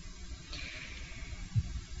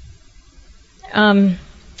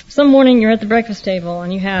 Some morning you're at the breakfast table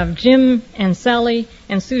and you have Jim and Sally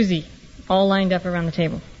and Susie all lined up around the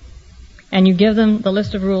table. And you give them the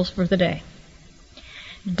list of rules for the day.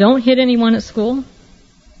 Don't hit anyone at school.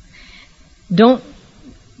 Don't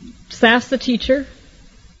sass the teacher.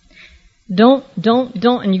 Don't,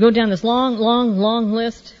 and you go down this long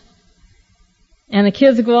list. And the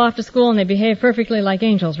kids go off to school and they behave perfectly like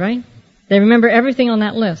angels, right? They remember everything on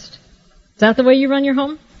that list. Is that the way you run your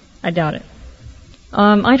home? I doubt it.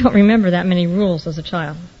 I don't remember that many rules as a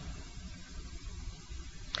child.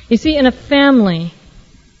 You see, in a family,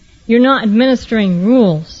 you're not administering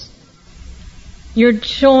rules. You're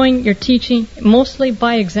teaching mostly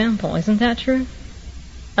by example. Isn't that true?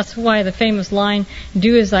 That's why the famous line,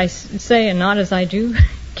 do as I say and not as I do,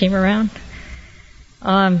 came around.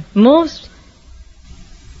 Most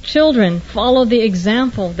children follow the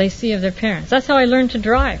example they see of their parents. That's how I learned to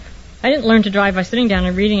drive. I didn't learn to drive by sitting down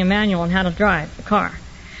and reading a manual on how to drive a car.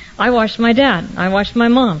 I watched my dad. I watched my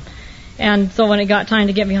mom. And so when it got time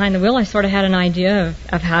to get behind the wheel, I sort of had an idea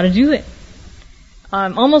of how to do it.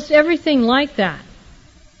 Almost everything like that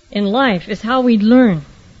in life is how we learn.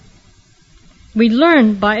 We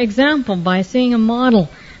learn by example, by seeing a model,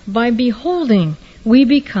 by beholding. We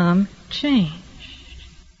become changed.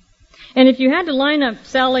 And if you had to line up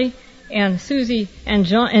Sally and Susie and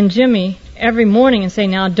John and Jimmy every morning and say,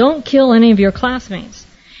 now don't kill any of your classmates,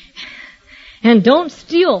 and don't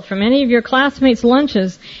steal from any of your classmates'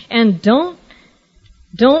 lunches, and don't,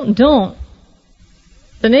 the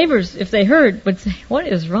neighbors, if they heard, would say, what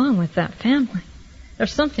is wrong with that family?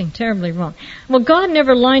 There's something terribly wrong. Well, God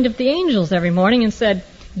never lined up the angels every morning and said,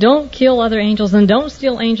 don't kill other angels, and don't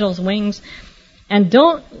steal angels' wings, and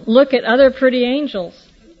don't look at other pretty angels.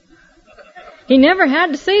 He never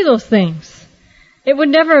had to say those things. It would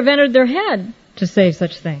never have entered their head to say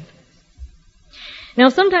such things. Now,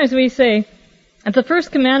 sometimes we say that the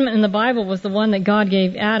first commandment in the Bible was the one that God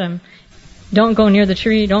gave Adam. Don't go near the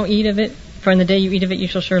tree, don't eat of it, for in the day you eat of it you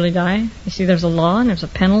shall surely die. You see, there's a law and there's a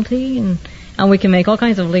penalty, and we can make all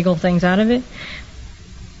kinds of legal things out of it.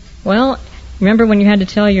 Well, remember when you had to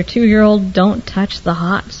tell your 2-year-old, don't touch the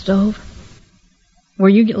hot stove? Were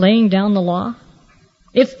you laying down the law?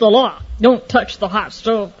 It's the law. Don't touch the hot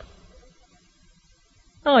stove.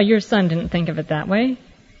 Oh, your son didn't think of it that way.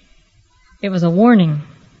 It was a warning.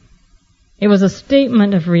 It was a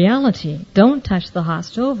statement of reality. Don't touch the hot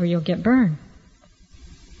stove or you'll get burned.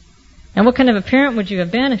 And what kind of a parent would you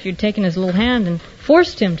have been if you'd taken his little hand and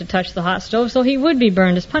forced him to touch the hot stove so he would be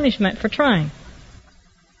burned as punishment for trying?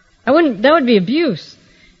 That would be abuse.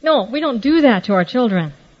 No, we don't do that to our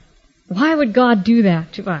children. Why would God do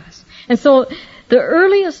that to us? And so the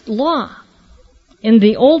earliest law in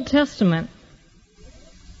the Old Testament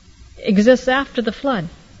exists after the flood.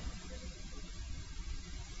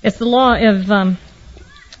 It's the law of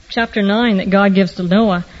chapter 9 that God gives to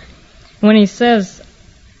Noah when he says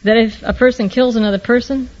that if a person kills another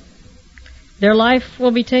person, their life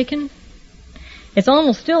will be taken. It's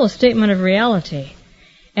almost still a statement of reality.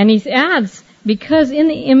 And he adds, because in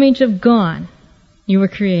the image of God you were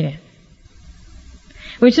created.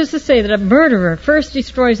 Which is to say that a murderer first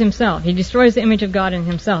destroys himself. He destroys the image of God in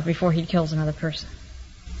himself before he kills another person.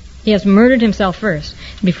 He has murdered himself first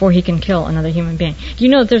before he can kill another human being. Do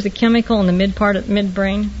you know that there's a chemical in the mid part of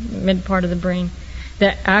the brain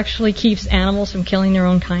that actually keeps animals from killing their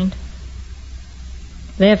own kind?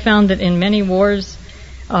 They have found that in many wars,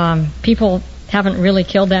 people haven't really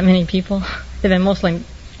killed that many people. They've been mostly,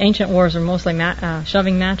 ancient wars are mostly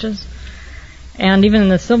shoving matches. And even in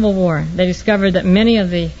the Civil War, they discovered that many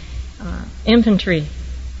of the infantry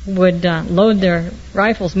would load their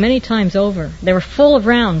rifles many times over. They were full of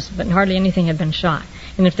rounds, but hardly anything had been shot.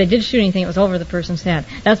 And if they did shoot anything, it was over the person's head.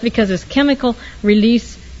 That's because this chemical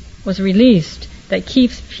release was released that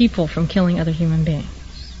keeps people from killing other human beings.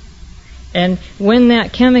 And when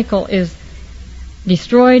that chemical is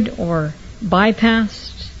destroyed or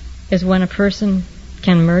bypassed is when a person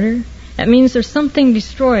can murder. That means there's something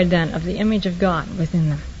destroyed then of the image of God within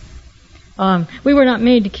them. We were not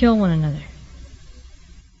made to kill one another.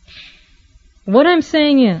 What I'm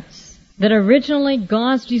saying is that originally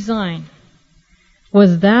God's design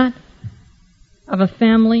was that of a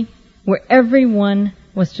family where everyone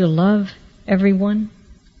was to love everyone.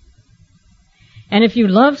 And if you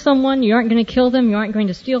love someone, you aren't going to kill them, you aren't going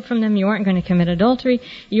to steal from them, you aren't going to commit adultery,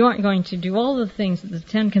 you aren't going to do all the things that the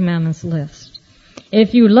Ten Commandments list.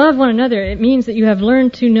 If you love one another, it means that you have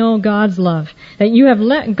learned to know God's love, that you have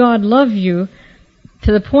let God love you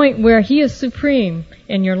to the point where He is supreme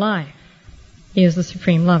in your life. He is the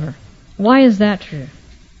supreme lover. Why is that true?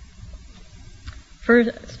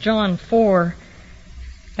 1 John 4,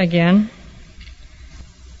 again,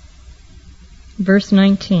 verse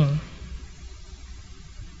 19.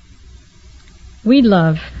 We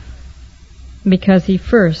love because He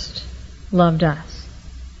first loved us.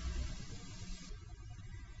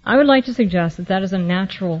 I would like to suggest that that is a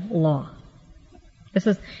natural law. This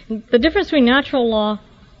is the difference between natural law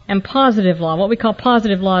and positive law. What we call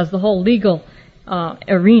positive law is the whole legal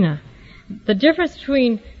arena. The difference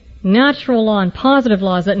between natural law and positive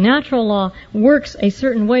law is that natural law works a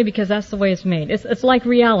certain way because that's the way it's made. It's like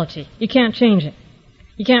reality. You can't change it.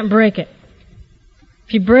 You can't break it.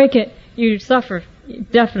 If you break it, you suffer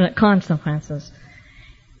definite consequences.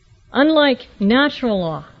 Unlike natural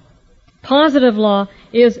law, positive law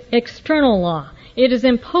is external law. It is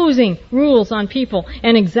imposing rules on people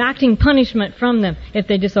and exacting punishment from them if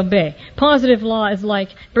they disobey. Positive law is like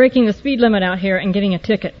breaking the speed limit out here and getting a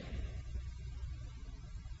ticket.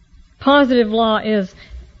 Positive law is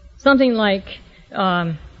something like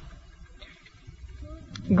grand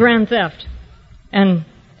theft and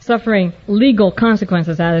suffering legal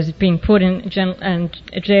consequences, that is, being put in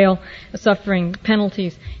jail, suffering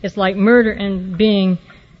penalties. It's like murder and being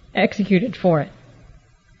executed for it.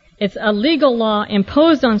 It's a legal law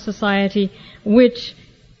imposed on society which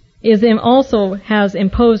also has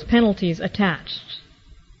imposed penalties attached.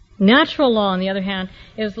 Natural law, on the other hand,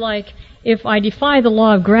 is like if I defy the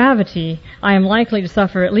law of gravity, I am likely to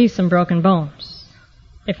suffer at least some broken bones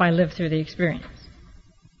if I live through the experience.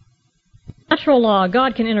 Natural law,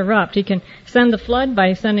 God can interrupt. He can send the flood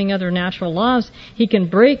by sending other natural laws. He can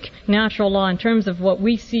break natural law in terms of what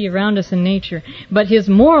we see around us in nature. But His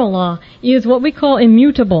moral law is what we call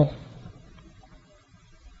immutable.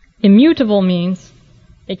 Immutable means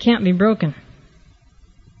it can't be broken.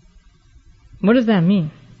 What does that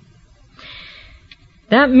mean?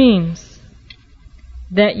 That means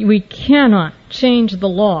that we cannot change the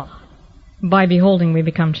law by beholding we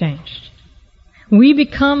become changed. We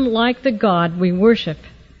become like the God we worship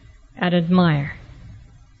and admire.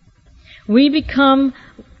 We become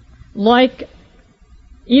like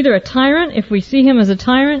either a tyrant if we see Him as a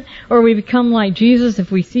tyrant, or we become like Jesus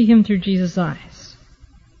if we see Him through Jesus' eyes.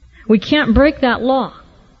 We can't break that law.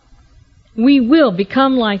 We will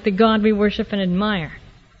become like the God we worship and admire.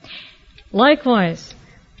 Likewise,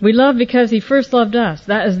 we love because He first loved us.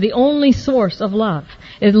 That is the only source of love.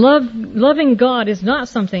 Loving God is not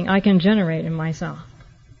something I can generate in myself.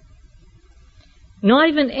 Not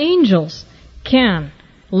even angels can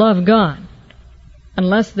love God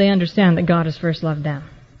unless they understand that God has first loved them.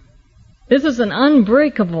 This is an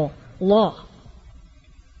unbreakable law.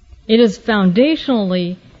 It is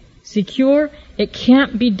foundationally secure. It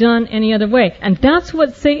can't be done any other way. And that's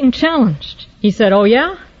what Satan challenged. He said, oh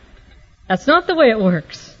yeah? That's not the way it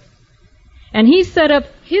works. And he set up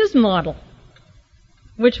his model,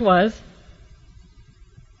 which was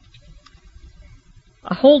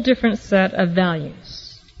a whole different set of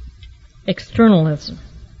values. Externalism.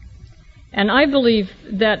 And I believe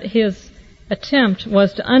that his attempt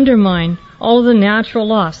was to undermine all the natural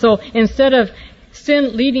law. So instead of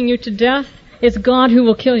sin leading you to death, it's God who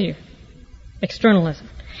will kill you. Externalism.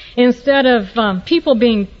 Instead of people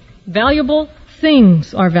being valuable,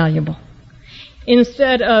 things are valuable.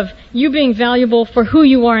 Instead of you being valuable for who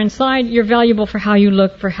you are inside, you're valuable for how you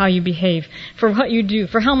look, for how you behave, for what you do,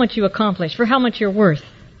 for how much you accomplish, for how much you're worth.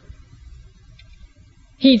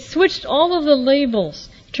 He switched all of the labels,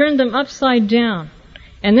 turned them upside down,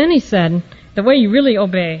 and then he said, the way you really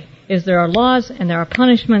obey is there are laws and there are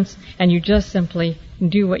punishments, and you just simply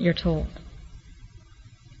do what you're told.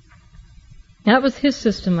 That was his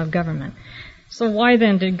system of government. So why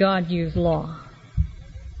then did God use law?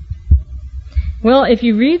 Well, if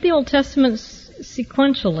you read the Old Testament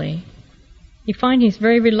sequentially, you find He's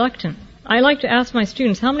very reluctant. I like to ask my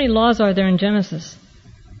students, how many laws are there in Genesis?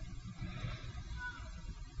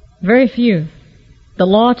 Very few. The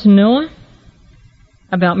law to Noah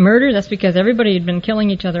about murder, that's because everybody had been killing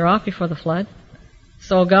each other off before the flood.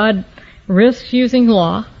 So God risks using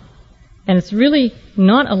law, and it's really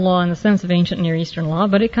not a law in the sense of ancient Near Eastern law,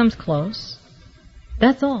 but it comes close.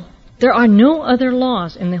 That's all. There are no other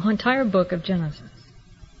laws in the entire book of Genesis.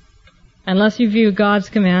 Unless you view God's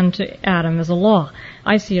command to Adam as a law.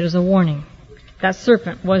 I see it as a warning. That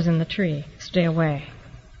serpent was in the tree. Stay away.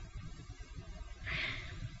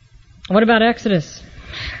 What about Exodus?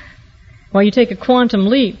 Well, you take a quantum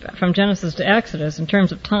leap from Genesis to Exodus in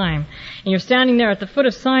terms of time, and you're standing there at the foot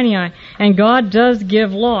of Sinai, and God does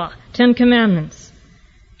give law, 10 commandments.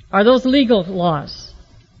 Are those legal laws?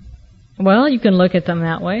 Well, you can look at them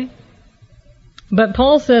that way. But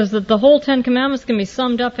Paul says that the whole 10 commandments can be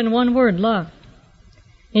summed up in one word, love.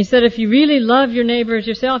 He said if you really love your neighbor as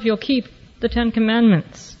yourself, you'll keep the 10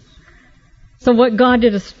 commandments. So what God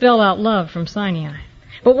did is spell out love from Sinai.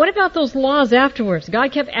 But what about those laws afterwards?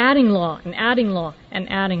 God kept adding law and adding law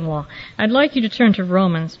and adding law. I'd like you to turn to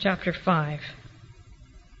Romans chapter 5.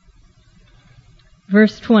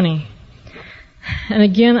 Verse 20. And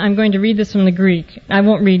again, I'm going to read this from the Greek. I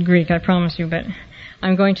won't read Greek, I promise you, but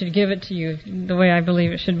I'm going to give it to you the way I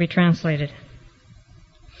believe it should be translated.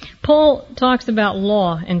 Paul talks about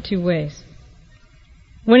law in two ways.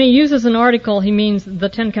 When he uses an article, he means the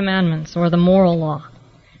 10 Commandments or the moral law.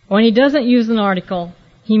 When he doesn't use an article,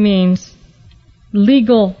 he means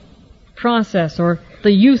legal process or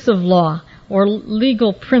the use of law or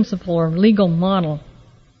legal principle or legal model.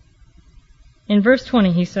 In verse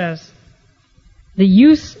 20 he says, the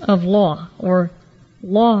use of law or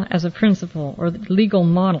law as a principle or the legal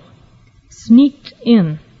model sneaked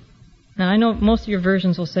in. Now I know most of your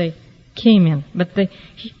versions will say came in, but the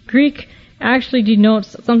Greek actually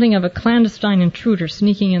denotes something of a clandestine intruder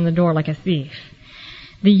sneaking in the door like a thief.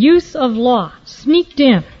 The use of law sneaked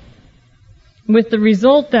in with the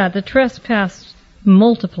result that the trespass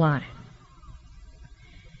multiply.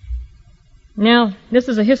 Now, this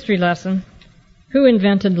is a history lesson. Who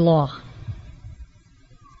invented law?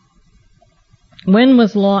 When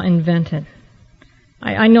was law invented?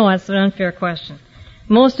 I know that's an unfair question.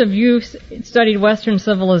 Most of you studied Western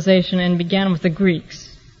civilization and began with the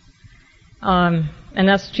Greeks. And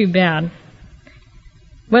that's too bad.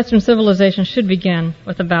 Western civilization should begin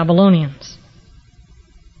with the Babylonians.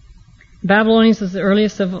 Babylonians was the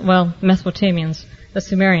earliest, Mesopotamians, the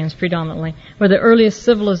Sumerians predominantly, were the earliest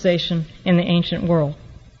civilization in the ancient world.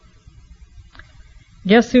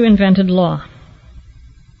 Guess who invented law?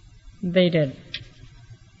 They did.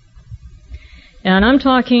 And I'm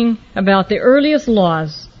talking about the earliest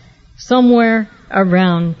laws somewhere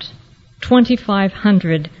around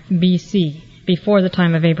 2500 BC, before the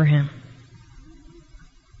time of Abraham.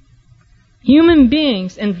 Human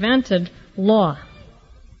beings invented law.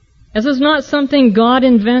 This is not something God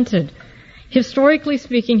invented. Historically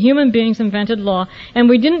speaking, human beings invented law, and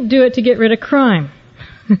we didn't do it to get rid of crime.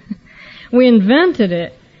 We invented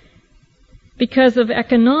it because of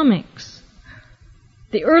economics.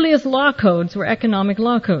 The earliest law codes were economic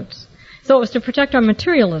law codes. So it was to protect our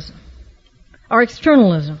materialism, our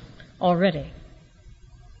externalism already.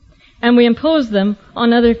 And we imposed them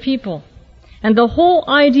on other people. And the whole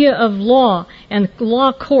idea of law and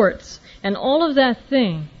law courts and all of that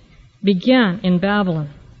thing began in Babylon.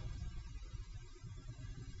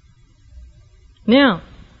 Now,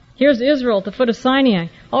 here's Israel at the foot of Sinai,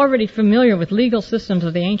 already familiar with legal systems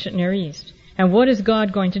of the ancient Near East. And what is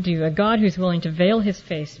God going to do? A God who's willing to veil His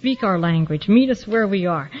face, speak our language, meet us where we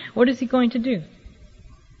are. What is He going to do?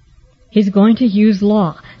 He's going to use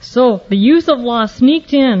law. So, the use of law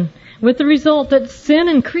sneaked in with the result that sin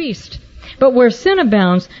increased. But where sin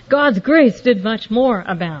abounds, God's grace did much more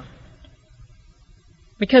abound.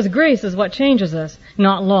 Because grace is what changes us,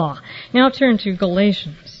 not law. Now turn to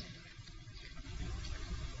Galatians.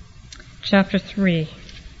 Chapter 3.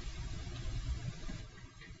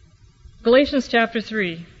 Galatians chapter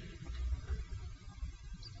 3,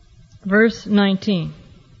 verse 19.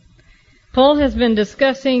 Paul has been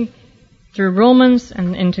discussing through Romans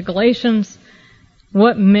and into Galatians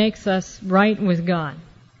what makes us right with God.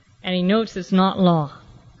 And he notes it's not law.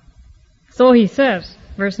 So he says,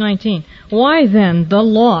 verse 19, why then the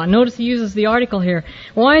law? Notice he uses the article here.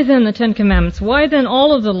 Why then the Ten Commandments? Why then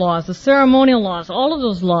all of the laws, the ceremonial laws, all of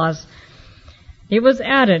those laws? It was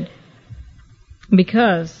added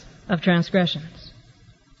because of transgressions.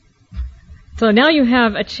 So now you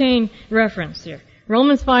have a chain reference here.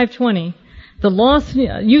 Romans 5:20,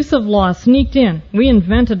 the use of law sneaked in. We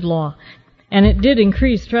invented law. And it did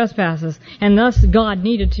increase trespasses, and thus God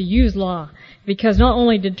needed to use law, because not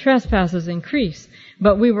only did trespasses increase,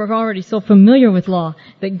 but we were already so familiar with law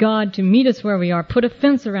that God, to meet us where we are, put a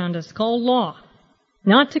fence around us called law,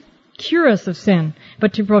 not to cure us of sin,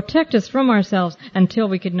 but to protect us from ourselves until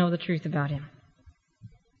we could know the truth about Him.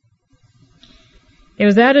 It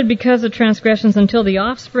was added because of transgressions until the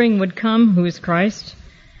offspring would come, who is Christ,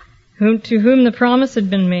 to whom the promise had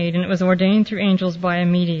been made, and it was ordained through angels by a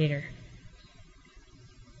mediator.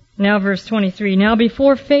 Now verse 23, now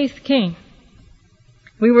before faith came,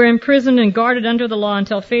 we were imprisoned and guarded under the law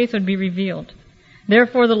until faith would be revealed.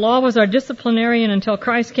 Therefore the law was our disciplinarian until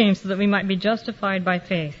Christ came so that we might be justified by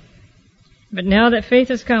faith. But now that faith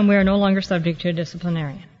has come, we are no longer subject to a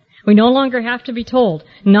disciplinarian. We no longer have to be told,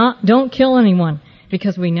 don't kill anyone,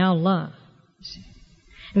 because we now love.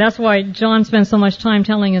 And that's why John spends so much time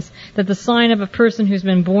telling us that the sign of a person who's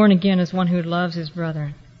been born again is one who loves his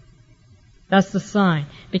brethren. That's the sign,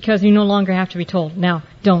 because you no longer have to be told, now,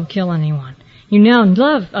 don't kill anyone. You now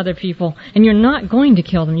love other people, and you're not going to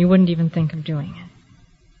kill them. You wouldn't even think of doing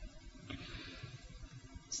it.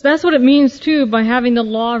 So that's what it means, too, by having the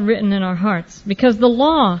law written in our hearts. Because the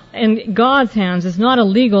law, in God's hands, is not a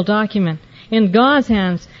legal document. In God's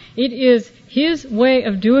hands, it is His way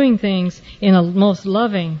of doing things in a most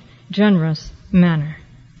loving, generous manner.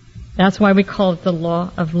 That's why we call it the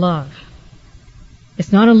law of love.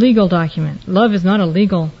 It's not a legal document. Love is not a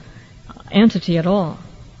legal entity at all.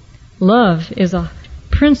 Love is a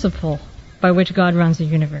principle by which God runs the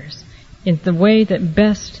universe. It's the way that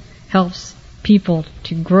best helps people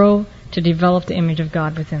to grow, to develop the image of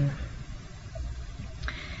God within them.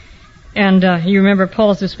 And you remember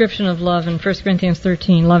Paul's description of love in 1 Corinthians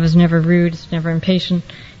 13. Love is never rude, it's never impatient,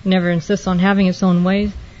 it never insists on having its own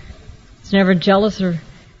ways, it's never jealous or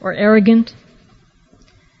arrogant.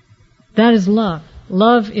 That is love.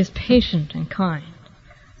 Love is patient and kind,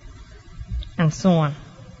 and so on.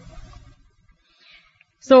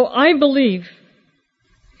 So I believe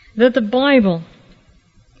that the Bible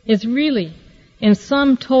is really, in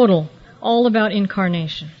sum total, all about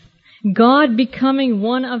incarnation. God becoming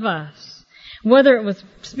one of us. Whether it was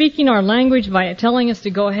speaking our language by telling us to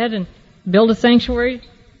go ahead and build a sanctuary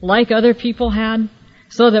like other people had,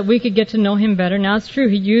 so that we could get to know Him better. Now it's true,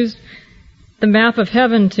 He used the map of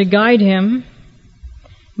heaven to guide him,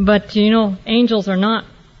 but angels are not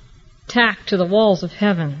tacked to the walls of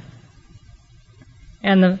heaven.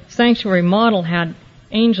 And the sanctuary model had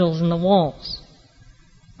angels in the walls.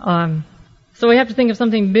 So we have to think of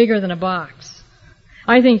something bigger than a box.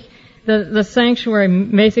 I think the sanctuary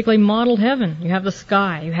basically modeled heaven. You have the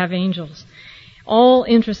sky, you have angels, all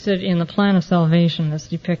interested in the plan of salvation that's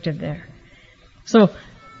depicted there. So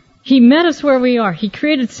He met us where we are. He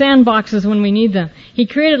created sandboxes when we need them. He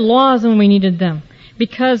created laws when we needed them.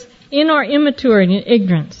 Because in our immaturity and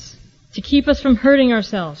ignorance, to keep us from hurting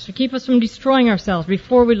ourselves, to keep us from destroying ourselves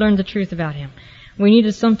before we learned the truth about Him, we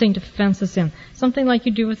needed something to fence us in. Something like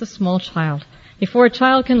you do with a small child. Before a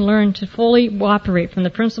child can learn to fully operate from the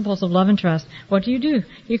principles of love and trust, what do?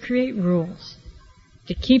 You create rules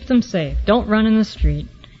to keep them safe. Don't run in the street.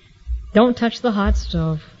 Don't touch the hot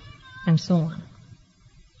stove, and so on.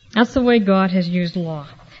 That's the way God has used law.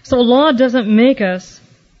 So law doesn't make us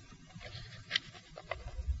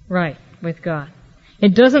right with God.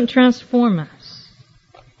 It doesn't transform us.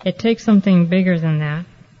 It takes something bigger than that.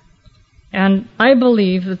 And I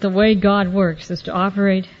believe that the way God works is to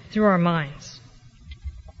operate through our minds.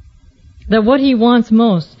 That what He wants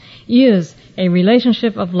most is a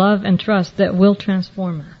relationship of love and trust that will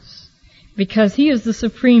transform us. Because He is the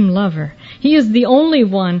supreme lover. He is the only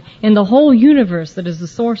one in the whole universe that is the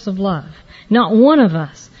source of love. Not one of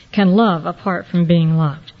us can love apart from being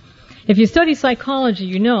loved. If you study psychology,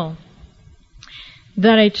 you know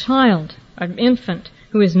that a child, an infant,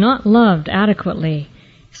 who is not loved adequately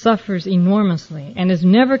suffers enormously and is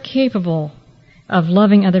never capable of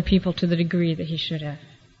loving other people to the degree that he should have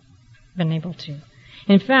been able to.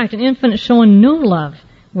 In fact, an infant showing no love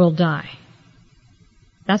will die.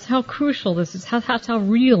 That's how crucial this is. That's how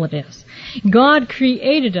real it is. God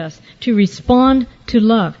created us to respond to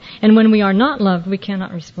love. And when we are not loved, we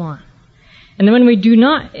cannot respond. And when we do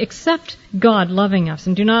not accept God loving us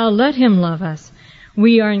and do not let Him love us,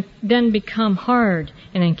 we are then become hard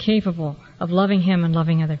and incapable of loving Him and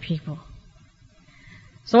loving other people.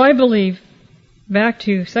 So I believe, back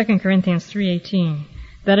to 2 Corinthians 3:18,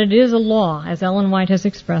 that it is a law, as Ellen White has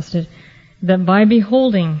expressed it, that by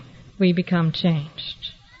beholding we become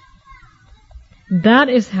changed. That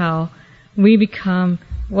is how we become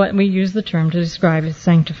what we use the term to describe as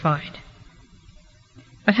sanctified.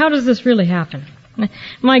 But how does this really happen?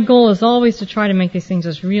 My goal is always to try to make these things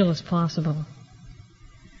as real as possible.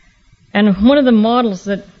 And one of the models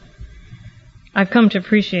that I've come to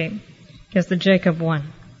appreciate is the Jacob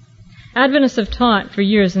one. Adventists have taught for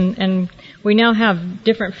years, and we now have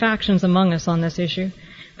different factions among us on this issue,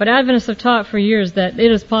 but Adventists have taught for years that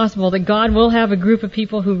it is possible that God will have a group of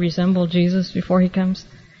people who resemble Jesus before He comes.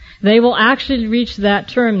 They will actually reach that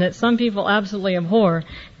term that some people absolutely abhor,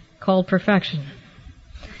 called perfection.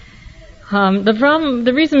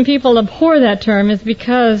 The reason people abhor that term is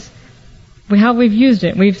because how we've used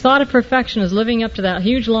it. We've thought of perfection as living up to that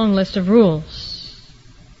huge long list of rules.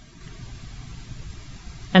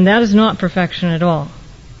 And that is not perfection at all.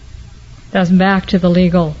 That's back to the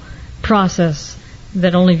legal process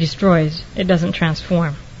that only destroys. It doesn't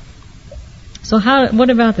transform. So what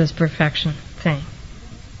about this perfection thing?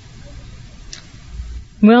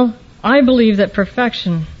 Well, I believe that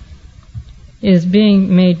perfection is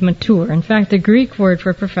being made mature. In fact, the Greek word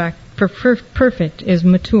for perfect is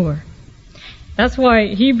mature. That's why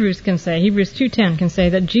Hebrews 2:10 can say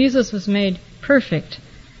that Jesus was made perfect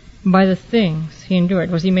by the things He endured.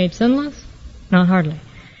 Was He made sinless? Not hardly.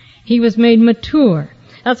 He was made mature.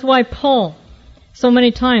 That's why Paul so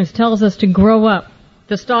many times tells us to grow up,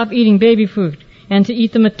 to stop eating baby food, and to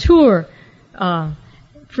eat the mature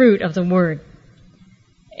fruit of the Word.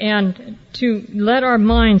 And to let our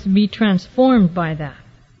minds be transformed by that.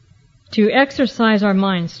 To exercise our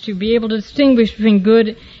minds, to be able to distinguish between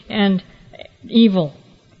good and evil,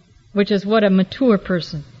 which is what a mature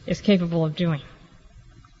person is capable of doing.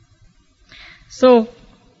 So,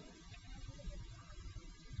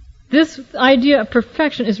 this idea of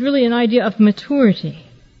perfection is really an idea of maturity.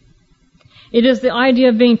 It is the idea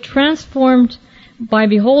of being transformed by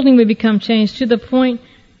beholding we become changed to the point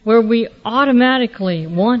where we automatically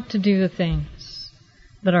want to do the things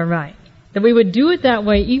that are right. That we would do it that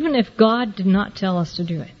way even if God did not tell us to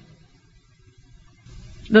do it.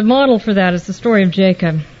 The model for that is the story of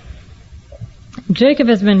Jacob. Jacob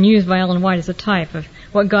has been used by Ellen White as a type of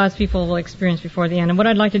what God's people will experience before the end. And what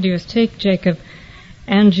I'd like to do is take Jacob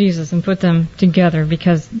and Jesus and put them together,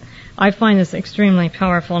 because I find this extremely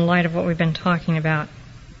powerful in light of what we've been talking about.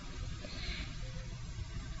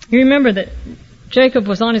 You remember that Jacob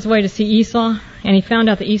was on his way to see Esau, and he found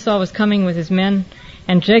out that Esau was coming with his men,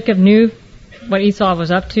 and Jacob knew what Esau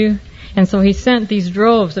was up to. And so he sent these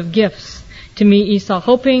droves of gifts to meet Esau,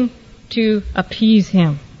 hoping to appease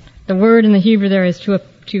him. The word in the Hebrew there is to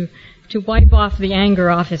wipe off the anger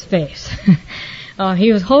off his face.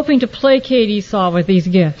 He was hoping to placate Esau with these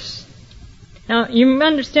gifts. Now, you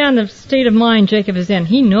understand the state of mind Jacob is in.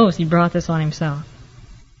 He knows he brought this on himself.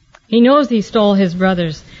 He knows he stole his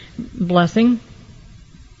brother's blessing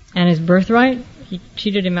and his birthright. He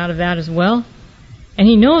cheated him out of that as well. And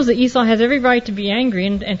he knows that Esau has every right to be angry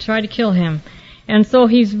and try to kill him. And so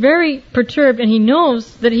he's very perturbed, and he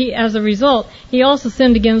knows that as a result, he also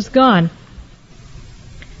sinned against God.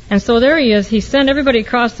 And so there he is. He sent everybody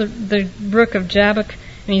across the brook of Jabbok,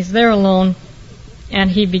 and he's there alone, and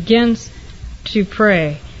he begins to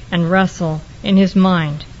pray and wrestle in his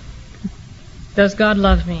mind. Does God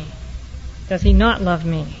love me? Does he not love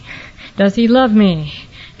me? Does he love me?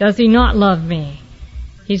 Does he not love me?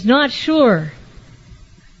 He's not sure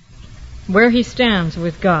where he stands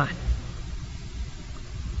with God.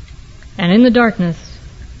 And in the darkness,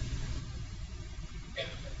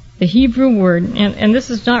 the Hebrew word, and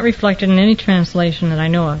this is not reflected in any translation that I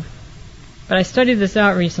know of, but I studied this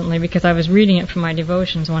out recently because I was reading it for my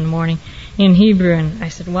devotions one morning in Hebrew, and I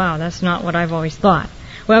said, wow, that's not what I've always thought.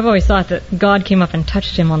 Well, I've always thought that God came up and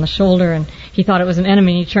touched him on the shoulder, and he thought it was an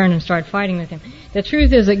enemy, and he turned and started fighting with him. The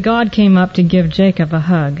truth is that God came up to give Jacob a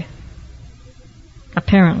hug,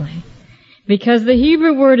 apparently. Because the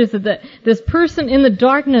Hebrew word is that this person in the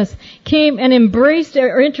darkness came and embraced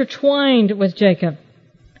or intertwined with Jacob.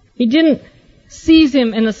 He didn't seize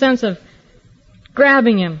him in the sense of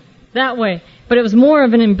grabbing him that way, but it was more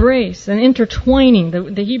of an embrace, an intertwining.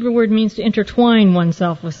 The Hebrew word means to intertwine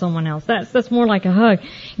oneself with someone else. That's more like a hug.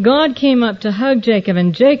 God came up to hug Jacob,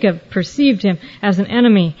 and Jacob perceived him as an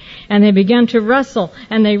enemy, and they began to wrestle,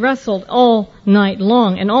 and they wrestled all night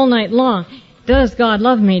long, and all night long. Does God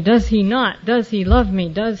love me? Does he not? Does he love me?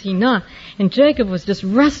 Does he not? And Jacob was just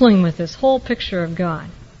wrestling with this whole picture of God.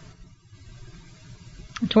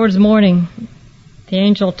 Towards morning, the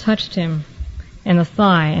angel touched him in the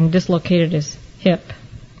thigh and dislocated his hip.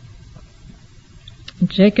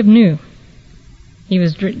 Jacob knew he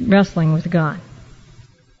was wrestling with God.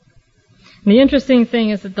 And the interesting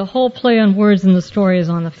thing is that the whole play on words in the story is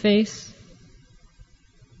on the face.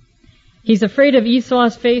 He's afraid of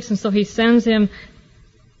Esau's face, and so he sends him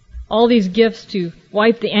all these gifts to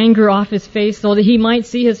wipe the anger off his face so that he might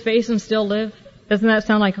see his face and still live. Doesn't that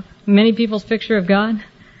sound like many people's picture of God?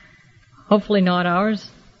 Hopefully not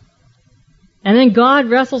ours. And then God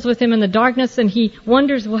wrestles with him in the darkness, and he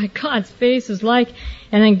wonders what God's face is like.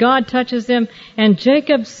 And then God touches him, and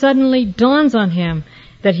Jacob suddenly dawns on him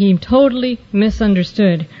that he totally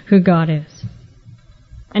misunderstood who God is.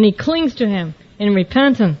 And he clings to him in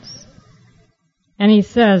repentance. And he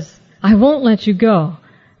says, I won't let you go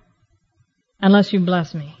unless you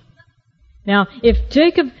bless me. Now, if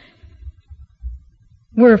Jacob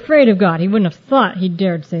were afraid of God, he wouldn't have thought he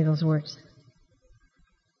dared say those words.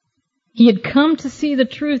 He had come to see the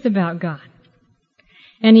truth about God.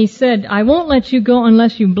 And he said, I won't let you go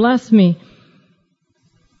unless you bless me.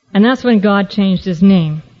 And that's when God changed his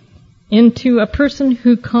name into a person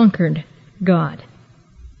who conquered God.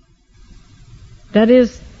 That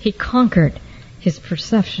is, he conquered his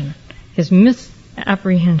perception, his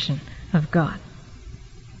misapprehension of God.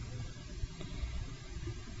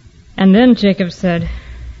 And then Jacob said,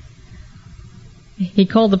 he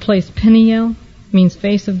called the place Peniel, means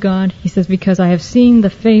face of God. He says, because I have seen the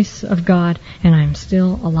face of God and I am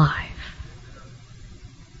still alive.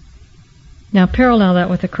 Now parallel that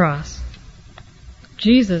with the cross.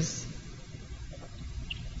 Jesus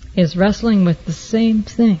is wrestling with the same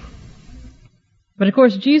thing. But of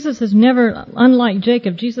course, Jesus has never, unlike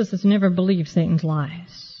Jacob, Jesus has never believed Satan's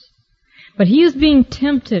lies. But he is being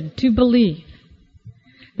tempted to believe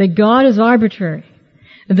that God is arbitrary,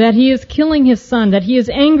 that he is killing his son, that he is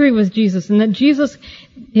angry with Jesus, and that Jesus,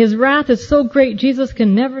 his wrath is so great, Jesus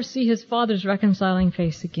can never see his Father's reconciling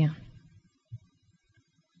face again.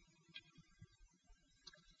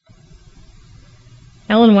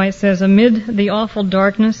 Ellen White says, amid the awful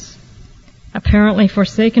darkness, apparently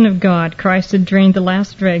forsaken of God, Christ had drained the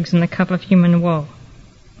last dregs in the cup of human woe.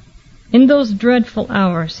 In those dreadful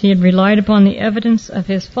hours, he had relied upon the evidence of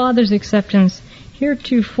his Father's acceptance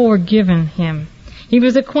heretofore given him. He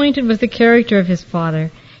was acquainted with the character of his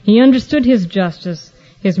Father. He understood his justice,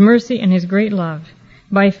 his mercy, and his great love.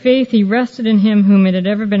 By faith he rested in him whom it had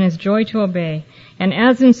ever been his joy to obey, and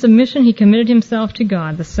as in submission he committed himself to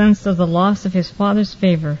God, the sense of the loss of his Father's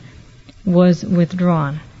favor was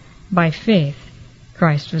withdrawn. By faith,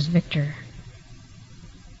 Christ was victor.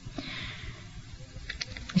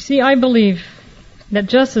 You see, I believe that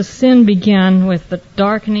just as sin began with the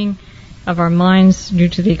darkening of our minds due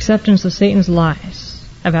to the acceptance of Satan's lies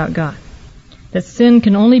about God. That sin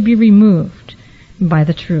can only be removed by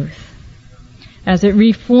the truth. As it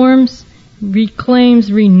reforms,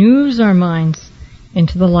 reclaims, renews our minds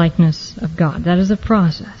into the likeness of God. That is a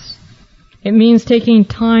process. It means taking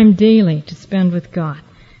time daily to spend with God.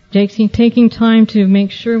 Taking time to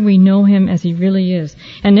make sure we know Him as He really is.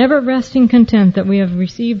 And never resting content that we have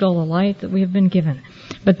received all the light that we have been given.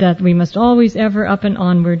 But that we must always, ever up and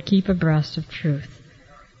onward, keep abreast of truth.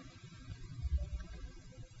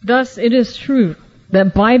 Thus, it is true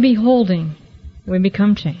that by beholding, we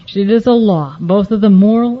become changed. It is a law, both of the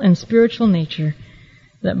moral and spiritual nature,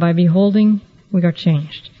 that by beholding, we are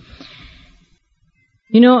changed.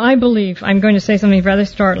 You know, I believe, I'm going to say something rather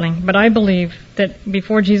startling, but I believe that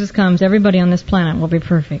before Jesus comes, everybody on this planet will be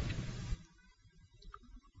perfect.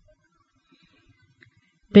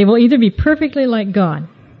 They will either be perfectly like God,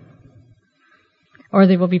 or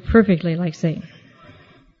they will be perfectly like Satan.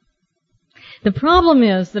 The problem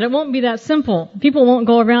is that it won't be that simple. People won't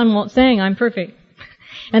go around saying, I'm perfect.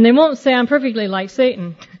 And they won't say, I'm perfectly like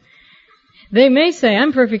Satan. They may say,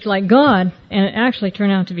 I'm perfect like God, and it actually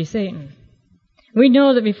turn out to be Satan. We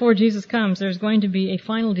know that before Jesus comes, there's going to be a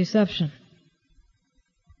final deception.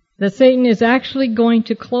 That Satan is actually going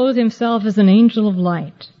to clothe himself as an angel of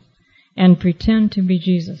light and pretend to be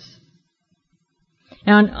Jesus.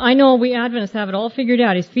 And I know we Adventists have it all figured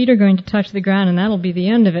out. His feet are going to touch the ground, and that'll be the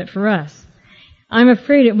end of it for us. I'm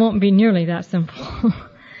afraid it won't be nearly that simple.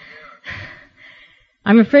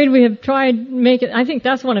 I'm afraid we have tried to make it, I think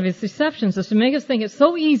that's one of his deceptions, is to make us think it's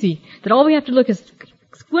so easy that all we have to look is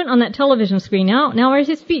squint on that television screen. Now are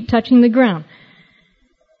his feet touching the ground?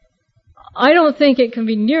 I don't think it can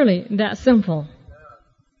be nearly that simple.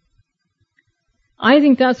 I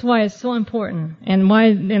think that's why it's so important, and why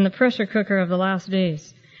in the pressure cooker of the last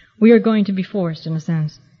days, we are going to be forced, in a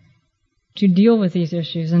sense, to deal with these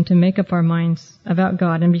issues and to make up our minds about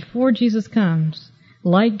God. And before Jesus comes,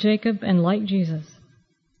 like Jacob and like Jesus,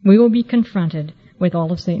 we will be confronted with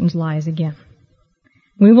all of Satan's lies again.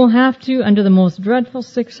 We will have to, under the most dreadful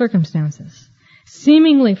circumstances,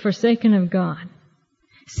 seemingly forsaken of God,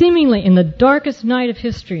 seemingly in the darkest night of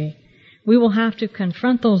history, we will have to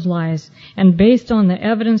confront those lies, and based on the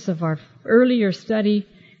evidence of our earlier study,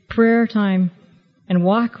 prayer time, and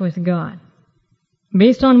walk with God,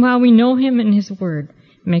 based on how we know Him and His Word,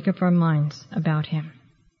 make up our minds about Him.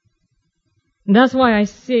 And that's why I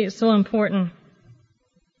see it so important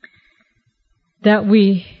that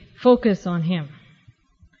we focus on Him.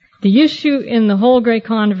 The issue in the whole great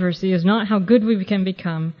controversy is not how good we can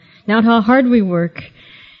become, not how hard we work,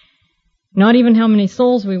 not even how many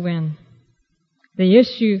souls we win. The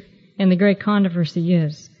issue in the great controversy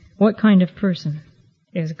is, what kind of person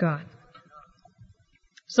is God?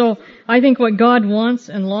 So I think what God wants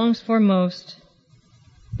and longs for most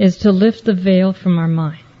is to lift the veil from our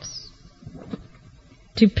minds,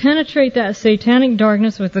 to penetrate that satanic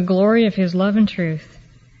darkness with the glory of His love and truth,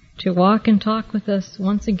 to walk and talk with us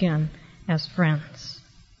once again as friends,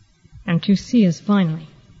 and to see us finally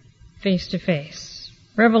face to face.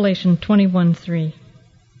 Revelation 21:3.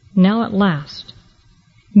 Now at last,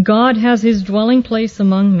 God has His dwelling place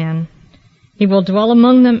among men. He will dwell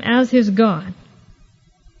among them as His God,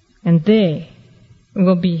 and they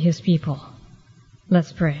will be His people.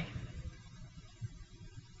 Let's pray.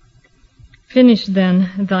 Finish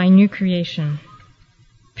then Thy new creation.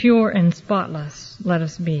 Pure and spotless let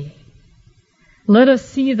us be. Let us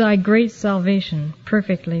see Thy great salvation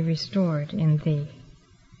perfectly restored in Thee.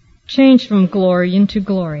 Change from glory into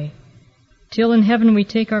glory, till in heaven we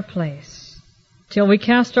take our place, till we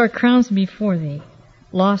cast our crowns before Thee,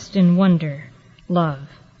 lost in wonder, love,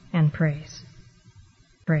 and praise.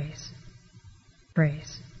 Praise,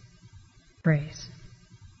 praise, praise,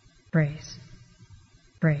 praise,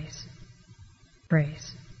 praise,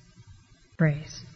 praise, praise.